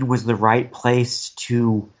 Spain was the right place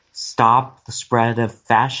to stop the spread of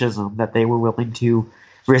fascism, that they were willing to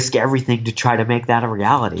risk everything to try to make that a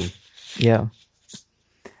reality. Yeah.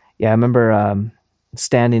 I remember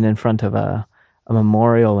standing in front of a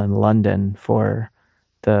memorial in London for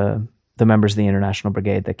the members of the International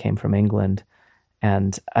Brigade that came from England.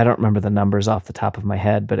 And I don't remember the numbers off the top of my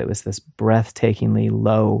head, but it was this breathtakingly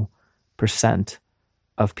low percent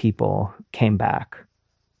of people came back.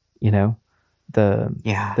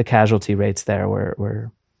 The casualty rates there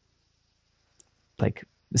were like,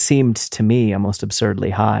 seemed to me almost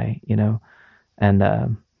absurdly high,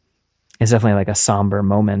 and it's definitely like a somber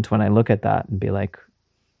moment when I look at that and be like,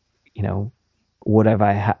 would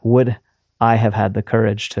I have had the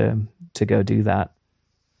courage to go do that?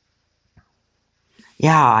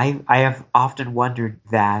 Yeah, I have often wondered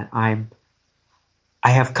that. I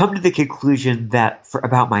have come to the conclusion that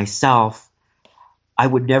about myself, I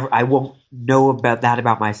won't know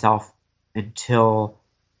about myself until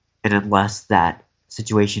and unless that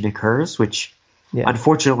situation occurs, which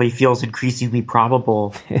unfortunately feels increasingly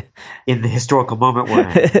probable in the historical moment we're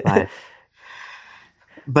in.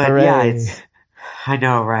 But yeah, I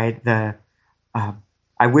know, right?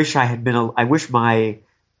 I wish my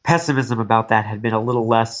pessimism about that had been a little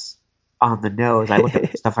less on the nose. I look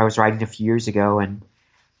at stuff I was writing a few years ago, and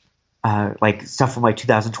like stuff from like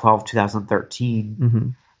 2012,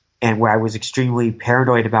 2013, and where I was extremely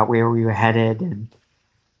paranoid about where we were headed, and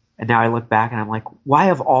now I look back and I'm like,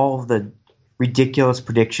 why of all of the ridiculous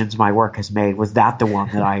predictions my work has made, was that the one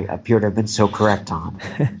that I appear to have been so correct on?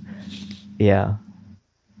 Yeah.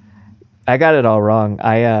 I got it all wrong.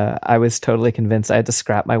 I was totally convinced I had to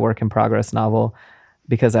scrap my work in progress novel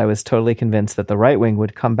because I was totally convinced that the right wing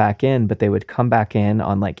would come back in, but they would come back in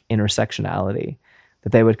on like intersectionality,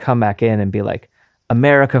 that they would come back in and be like,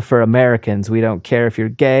 America for Americans. We don't care if you're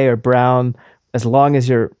gay or brown, as long as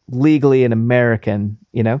you're legally an American,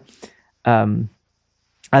 you know?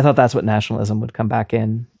 I thought that's what nationalism would come back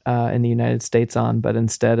in the United States on, but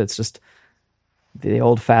instead it's just the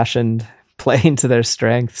old fashioned playing to their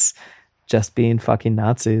strengths, just being fucking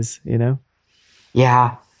Nazis, you know?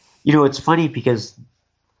 Yeah. You know, it's funny because,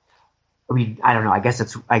 I mean, I don't know. I guess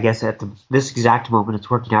at this exact moment, it's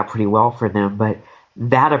working out pretty well for them, but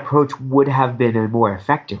that approach would have been a more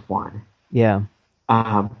effective one. Yeah.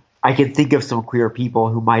 I can think of some queer people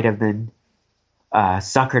who might have been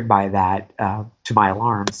suckered by that, to my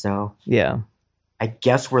alarm. So yeah, I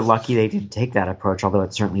guess we're lucky they didn't take that approach, although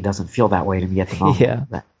it certainly doesn't feel that way to me at the moment. Yeah.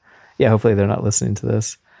 But, yeah. Hopefully they're not listening to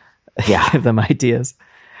this. Yeah. Give them ideas.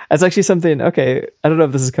 That's actually something, okay, I don't know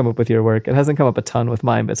if this has come up with your work. It hasn't come up a ton with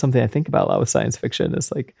mine, but something I think about a lot with science fiction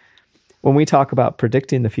is like, when we talk about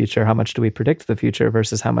predicting the future, how much do we predict the future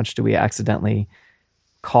versus how much do we accidentally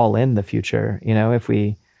call in the future? You know,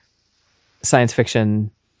 science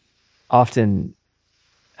fiction often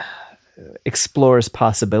explores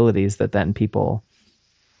possibilities that then people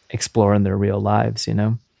explore in their real lives, you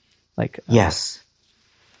know? Like, yes.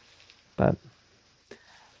 But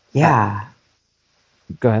yeah.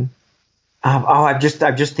 Go ahead. I'm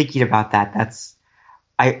just thinking about that.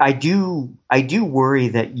 I do worry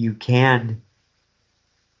that you can,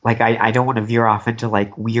 like, I don't want to veer off into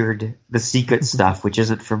like weird, the secret stuff, which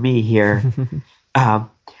isn't for me here.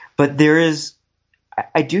 But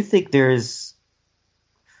I do think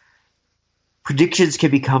predictions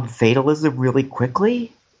can become fatalism really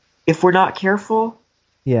quickly if we're not careful.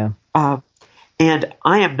 Yeah. And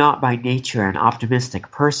I am not by nature an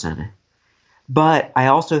optimistic person, but I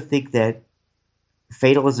also think that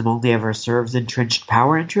fatalism only ever serves entrenched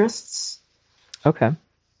power interests. Okay.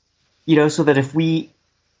 You know, so that if we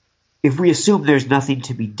assume there's nothing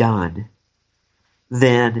to be done,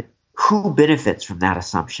 then who benefits from that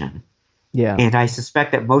assumption? Yeah. And I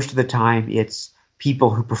suspect that most of the time it's people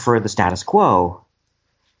who prefer the status quo.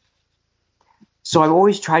 So I've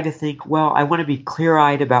always tried to think, well, I want to be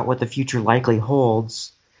clear-eyed about what the future likely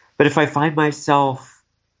holds, but if I find myself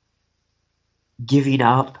giving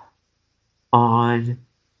up on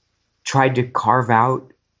trying to carve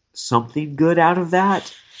out something good out of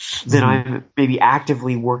that, then I'm maybe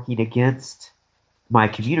actively working against my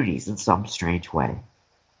communities in some strange way.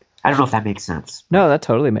 I don't know if that makes sense. No, that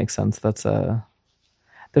totally makes sense. That's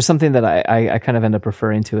there's something that I kind of end up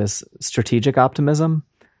referring to as strategic optimism,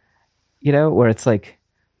 you know, where it's like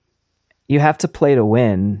you have to play to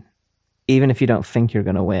win, even if you don't think you're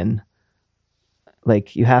going to win.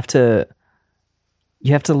 Like you have to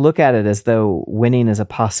look at it as though winning is a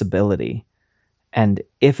possibility. And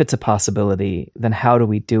if it's a possibility, then how do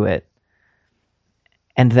we do it?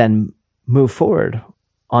 And then move forward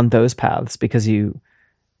on those paths, because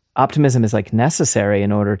optimism is like necessary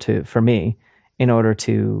in order to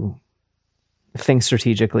think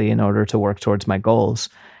strategically, in order to work towards my goals.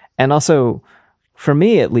 And also, for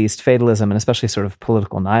me at least, fatalism, and especially sort of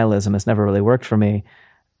political nihilism, has never really worked for me.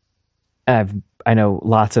 I know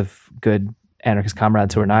lots of good anarchist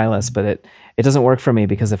comrades who are nihilists, but it doesn't work for me,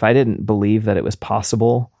 because if I didn't believe that it was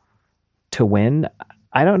possible to win,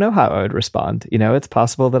 I don't know how I would respond. You know, it's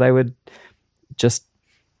possible that I would just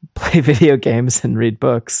play video games and read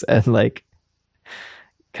books and like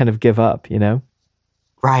kind of give up, you know?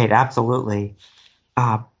 Right, absolutely.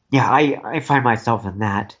 Yeah, I find myself in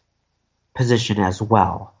that position as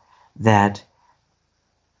well, that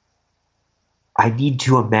I need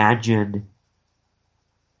to imagine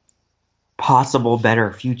possible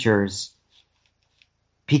better futures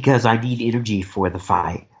because I need energy for the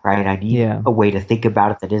fight, right? I need a way to think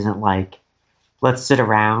about it that isn't like, let's sit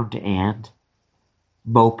around and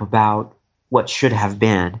mope about what should have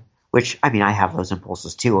been, which, I mean, I have those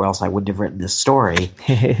impulses too, or else I wouldn't have written this story.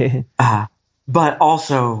 But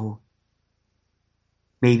also,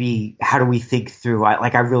 maybe how do we think through,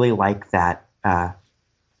 I really like that,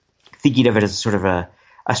 thinking of it as sort of a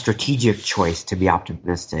strategic choice to be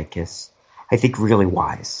optimistic is, I think, really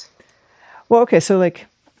wise. Well, okay, so like,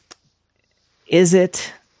 is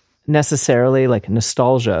it necessarily like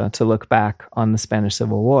nostalgia to look back on the Spanish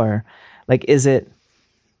Civil War? Like, is it,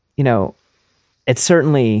 you know, it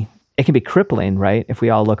can be crippling, right? If we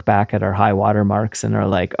all look back at our high water marks and are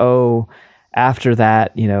like, oh, after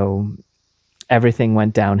that, you know, everything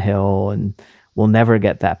went downhill and we'll never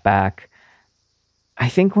get that back. I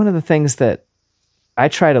think one of the things that I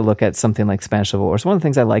try to look at something like Spanish Civil War, so one of the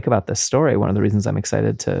things I like about this story, one of the reasons I'm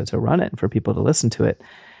excited to run it and for people to listen to it,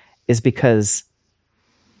 is because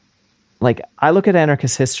like, I look at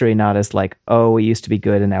anarchist history not as like, oh, we used to be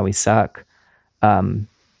good and now we suck. I mean,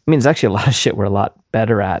 there's actually a lot of shit we're a lot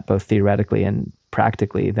better at, both theoretically and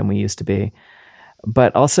practically, than we used to be.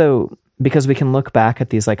 But also because we can look back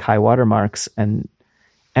at these like high water marks and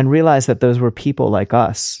realize that those were people like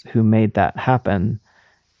us who made that happen.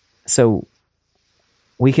 So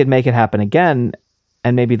we could make it happen again.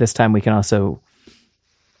 And maybe this time we can also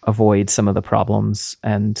avoid some of the problems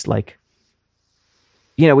and, like,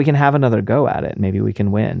 you know, we can have another go at it. Maybe we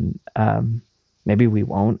can win. Maybe we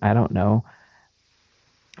won't. I don't know.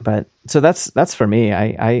 But so that's for me.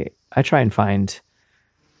 I try and find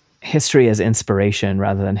history as inspiration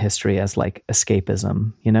rather than history as like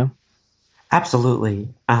escapism, you know? Absolutely.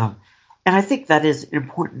 And I think that is an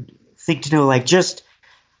important thing to know. Like, just,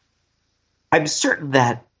 I'm certain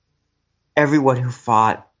that everyone who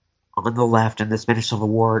fought on the left in the Spanish Civil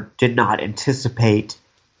War did not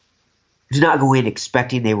go in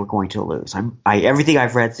expecting they were going to lose. Everything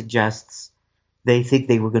I've read suggests they think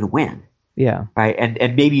they were going to win. Yeah. Right.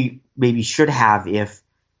 And maybe should have if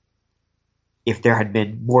there had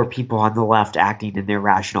been more people on the left acting in their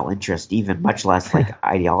rational interest, even much less like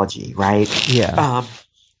ideology. Right. Yeah.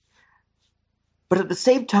 But at the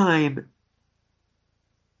same time,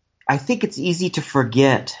 I think it's easy to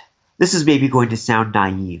forget. This is maybe going to sound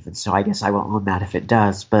naive, and so I guess I will own that if it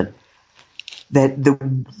does, but that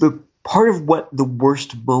the part of what the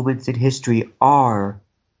worst moments in history are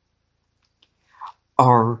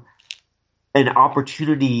an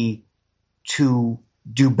opportunity to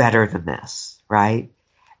do better than this, right?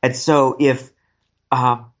 And so if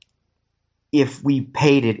we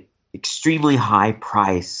paid an extremely high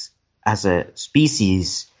price as a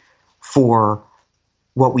species for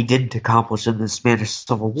what we didn't accomplish in the Spanish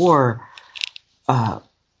Civil War,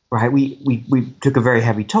 right? We took a very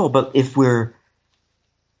heavy toll. But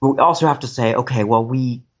we also have to say, okay, well,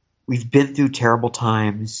 we've been through terrible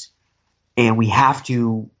times, and we have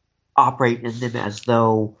to operate in them as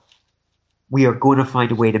though we are going to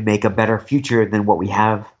find a way to make a better future than what we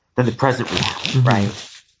have, than the present we have, mm-hmm.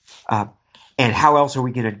 right? And how else are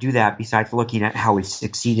we going to do that besides looking at how we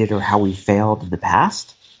succeeded or how we failed in the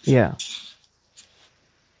past? Yeah.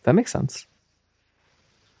 That makes sense.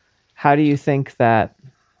 How do you think that...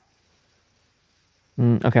 Okay,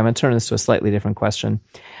 I'm going to turn this to a slightly different question.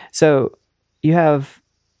 So you have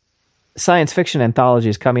science fiction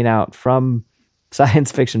anthologies coming out from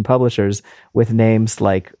science fiction publishers with names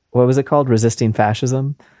like, what was it called? Resisting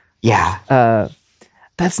Fascism? Yeah.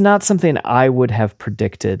 That's not something I would have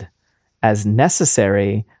predicted as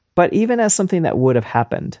necessary, but even as something that would have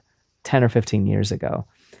happened 10 or 15 years ago.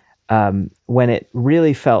 When it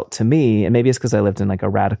really felt to me, and maybe it's because I lived in like a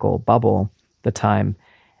radical bubble at the time,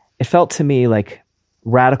 it felt to me like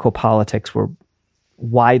radical politics were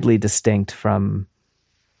widely distinct from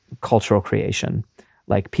cultural creation.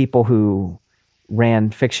 Like, people who ran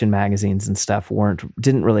fiction magazines and stuff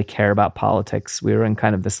didn't really care about politics. We were in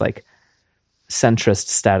kind of this like centrist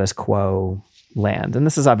status quo land. And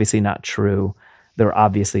this is obviously not true. There were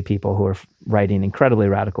obviously people who were writing incredibly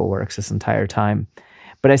radical works this entire time.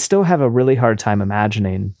 But I still have a really hard time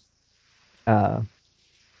imagining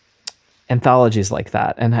anthologies like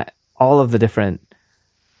that, and all of the different,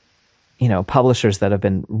 publishers that have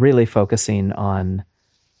been really focusing on,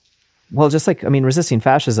 well, just like, resisting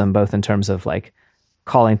fascism, both in terms of like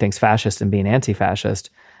calling things fascist and being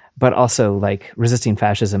anti-fascist, but also like resisting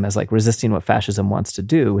fascism as like resisting what fascism wants to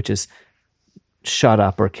do, which is shut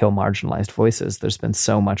up or kill marginalized voices. There's been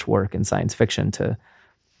so much work in science fiction to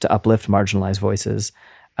uplift marginalized voices.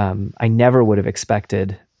 I never would have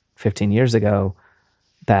expected 15 years ago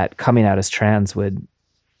that coming out as trans would,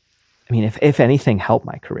 if anything, help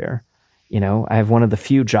my career. I have one of the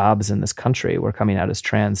few jobs in this country where coming out as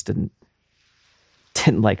trans didn't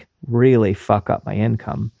like really fuck up my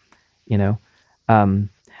income, But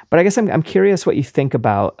I guess I'm curious what you think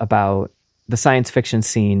about the science fiction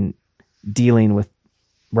scene dealing with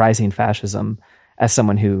rising fascism as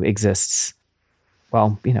someone who exists,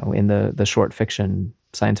 well, in the short fiction,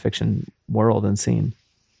 science fiction world and scene.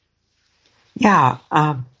 Yeah.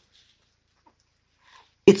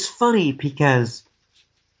 It's funny because,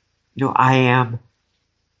 I am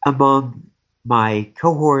among my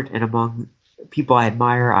cohort and among people I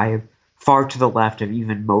admire. I am far to the left of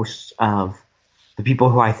even most of the people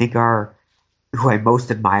who I most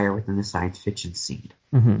admire within the science fiction scene.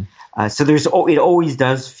 Mm-hmm. So it always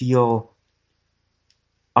does feel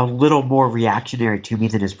a little more reactionary to me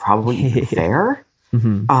than is probably even fair.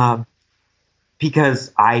 Mm-hmm.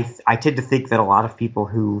 Because I tend to think that a lot of people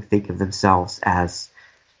who think of themselves as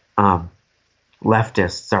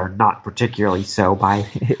leftists are not particularly so by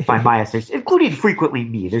my essays, including frequently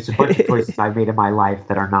me. There's a bunch of choices I've made in my life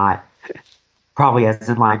that are not probably as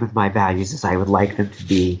in line with my values as I would like them to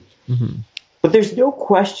be. Mm-hmm. But there's no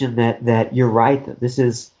question that you're right, that this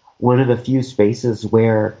is one of the few spaces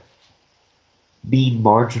where being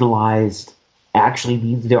marginalized actually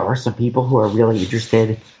means there are some people who are really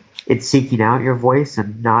interested in seeking out your voice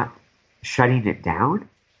and not shutting it down.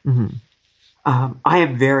 Mm-hmm. I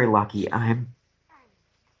am very lucky. I'm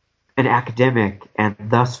an academic, and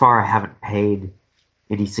thus far I haven't paid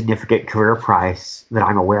any significant career price that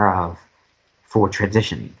I'm aware of for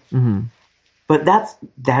transitioning. Mm-hmm. But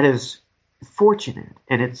that is fortunate,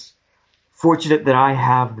 and it's fortunate that I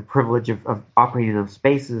have the privilege of operating in those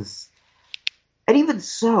spaces. And even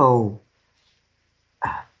so,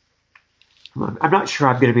 I'm not sure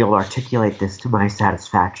I'm going to be able to articulate this to my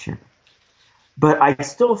satisfaction, but I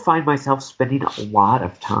still find myself spending a lot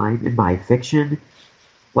of time in my fiction,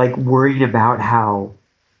 like worrying about how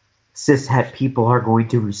cishet people are going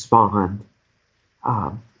to respond.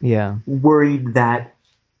 Worrying that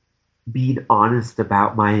being honest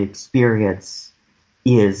about my experience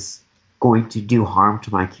is going to do harm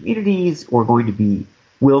to my communities, or going to be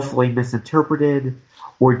willfully misinterpreted,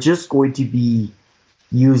 or just going to be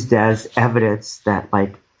used as evidence that,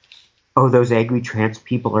 like, oh, those angry trans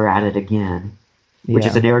people are at it again, which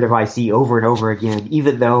is a narrative I see over and over again,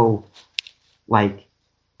 even though, like,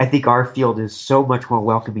 I think our field is so much more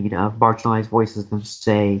welcoming of marginalized voices than,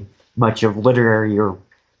 say, much of literary or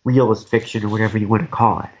realist fiction or whatever you want to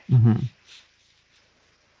call it. Mm-hmm.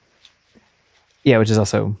 Yeah, which is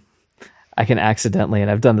also, I can accidentally, and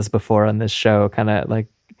I've done this before on this show, kind of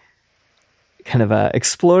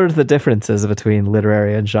explored the differences between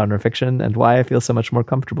literary and genre fiction and why I feel so much more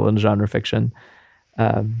comfortable in genre fiction.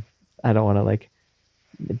 I don't want to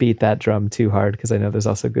beat that drum too hard, because I know there's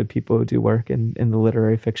also good people who do work in the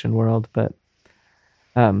literary fiction world, but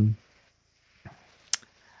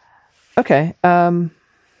okay.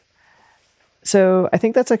 So I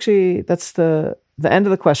think that's the end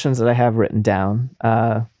of the questions that I have written down.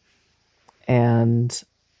 And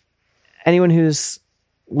anyone who's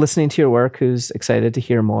listening to your work, who's excited to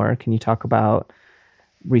hear more, can you talk about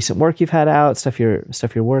recent work you've had out, stuff you're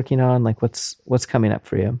working on, like what's coming up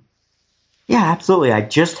for you? Yeah, absolutely. I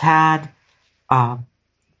just had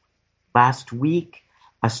last week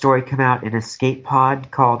a story come out in Escape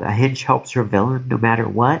Pod called "A Hinge Helps Your Villain No Matter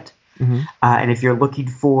What." Mm-hmm. And if you're looking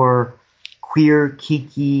for queer,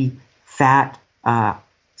 kinky, fat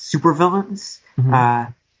supervillains,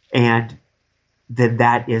 Mm-hmm. and then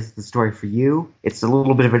that is the story for you. It's a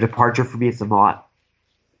little bit of a departure for me. It's a lot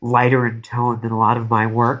lighter in tone than a lot of my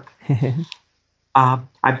work.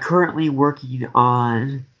 I'm currently working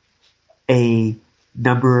on a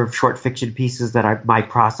number of short fiction pieces that my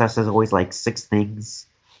process is always like 6 things,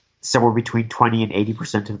 somewhere between 20 and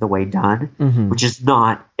 80% of the way done, mm-hmm. which is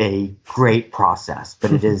not a great process,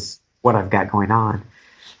 but it is what I've got going on.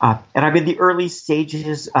 And I'm in the early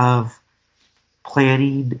stages of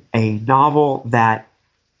planning a novel that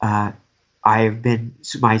my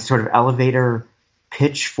sort of elevator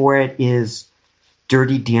pitch for it is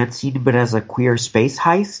Dirty Dancing, but as a queer space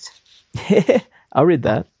heist. I'll read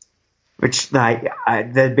that. Which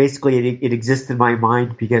that basically it exists in my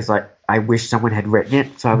mind because I wish someone had written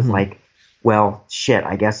it. So I was like, well, shit,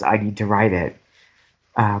 I guess I need to write it.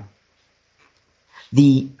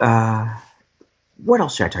 What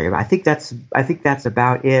else should I tell you about? I think that's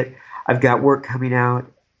about it. I've got work coming out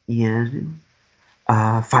in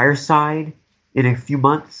Fireside in a few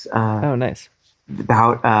months. Oh, nice.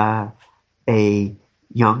 About a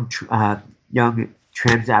young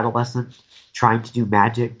trans adolescent trying to do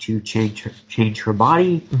magic to change her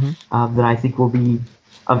body, that I think will be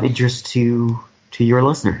of interest to your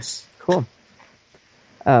listeners. Cool.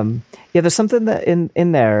 There's something that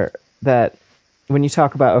in there that when you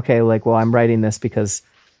talk about, okay, like, well, I'm writing this because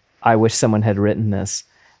I wish someone had written this.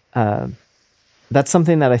 That's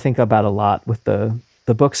something that I think about a lot with the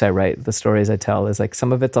books I write, the stories I tell, is like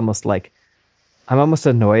some of it's almost like I'm almost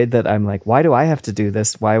annoyed that I'm like, why do I have to do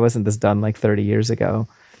this? Why wasn't this done like 30 years ago?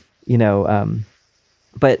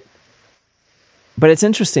 But it's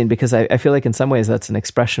interesting because I feel like in some ways that's an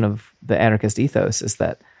expression of the anarchist ethos, is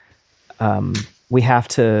that we have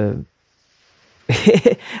to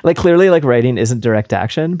like, clearly, like, writing isn't direct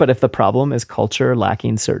action, but if the problem is culture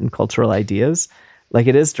lacking certain cultural ideas, like,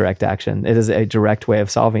 it is direct action. It is a direct way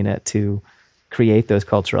of solving it, to create those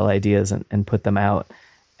cultural ideas and put them out.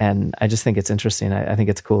 And I just think it's interesting. I think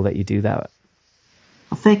it's cool that you do that.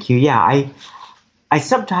 Well, thank you. Yeah, I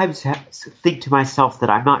sometimes think to myself that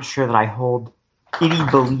I'm not sure that I hold any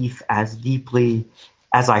belief as deeply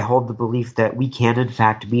as I hold the belief that we can, in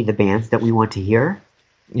fact, be the bands that we want to hear.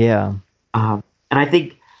 Yeah. And I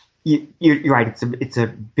think you're right. It's a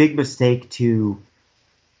big mistake to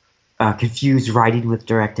confuse writing with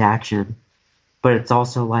direct action. But it's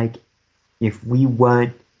also like if we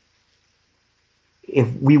want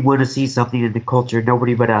to see something in the culture,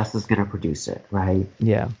 nobody but us is going to produce it, right?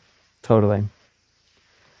 Yeah, totally.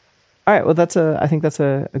 All right. Well, I think that's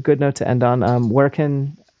a good note to end on. Where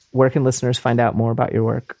can listeners find out more about your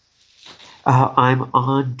work? I'm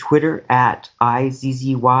on Twitter at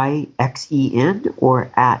IZZYXEN or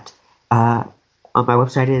at on my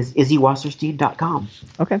website is izzywasserstein.com.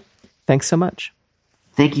 Okay. Thanks so much.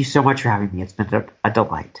 Thank you so much for having me. It's been a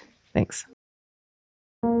delight. Thanks.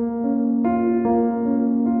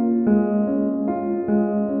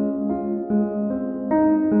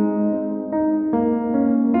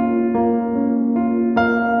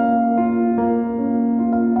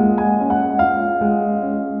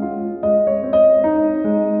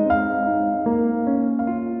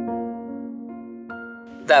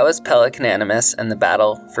 That was Pelecanimimus and the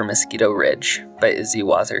Battle for Mosquito Ridge by Izzy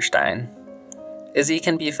Wasserstein. Izzy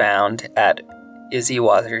can be found at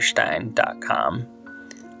izzywasserstein.com.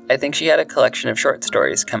 I think she had a collection of short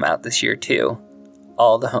stories come out this year too,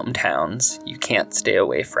 All the Hometowns You Can't Stay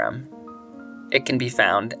Away From. It can be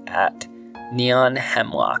found at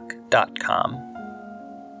neonhemlock.com.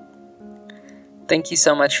 Thank you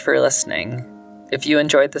so much for listening. If you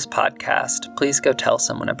enjoyed this podcast, please go tell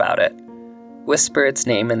someone about it. Whisper its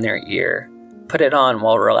name in their ear. Put it on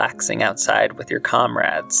while relaxing outside with your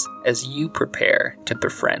comrades as you prepare to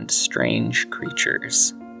befriend strange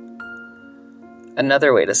creatures.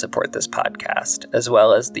 Another way to support this podcast, as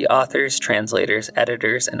well as the authors, translators,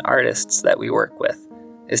 editors, and artists that we work with,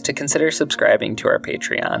 is to consider subscribing to our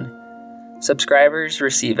Patreon. Subscribers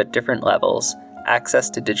receive at different levels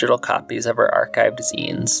access to digital copies of our archived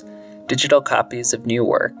zines, digital copies of new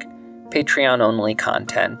work, Patreon-only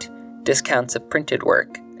content, discounts of printed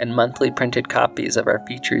work, and monthly printed copies of our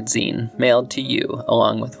featured zine mailed to you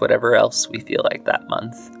along with whatever else we feel like that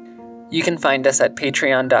month. You can find us at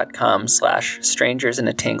patreon.com/strangers in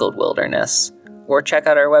a tangled wilderness, or check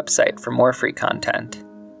out our website for more free content.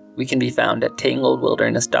 We can be found at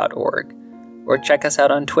tangledwilderness.org, or check us out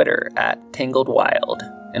on Twitter at tangledwild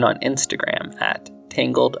and on Instagram at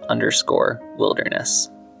tangled_wilderness.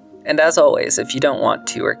 And as always, if you don't want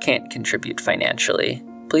to or can't contribute financially,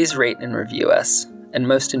 please rate and review us, and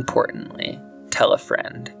most importantly, tell a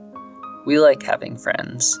friend. We like having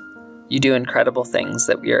friends. You do incredible things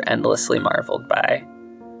that we are endlessly marveled by.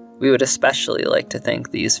 We would especially like to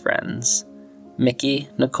thank these friends: Mickey,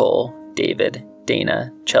 Nicole, David,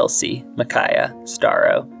 Dana, Chelsea, Micaiah,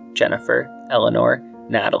 Starro, Jennifer, Eleanor,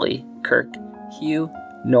 Natalie, Kirk, Hugh,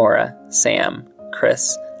 Nora, Sam,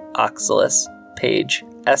 Chris, Oxalis, Paige,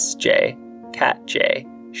 SJ, Cat J,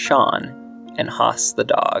 Sean, and Haas the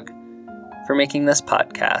dog, for making this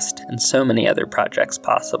podcast and so many other projects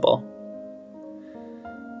possible.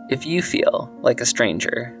 If you feel like a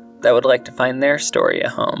stranger that would like to find their story a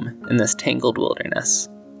home in this tangled wilderness,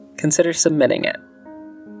 consider submitting it.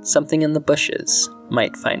 Something in the bushes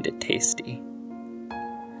might find it tasty.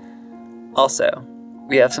 Also,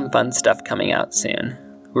 we have some fun stuff coming out soon.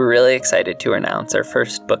 We're really excited to announce our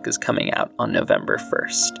first book is coming out on November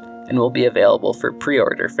 1st and will be available for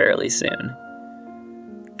pre-order fairly soon.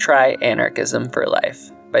 Try Anarchism for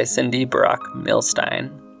Life by Cindy Brock Milstein,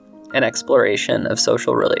 an exploration of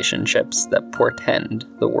social relationships that portend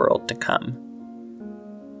the world to come.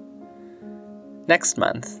 Next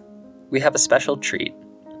month, we have a special treat.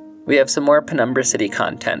 We have some more Penumbra City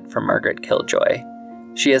content from Margaret Killjoy.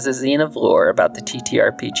 She has a zine of lore about the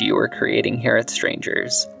TTRPG we're creating here at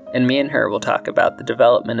Strangers, and me and her will talk about the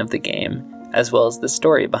development of the game, as well as the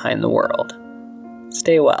story behind the world.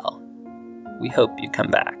 Stay well. We hope you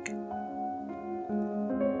come back.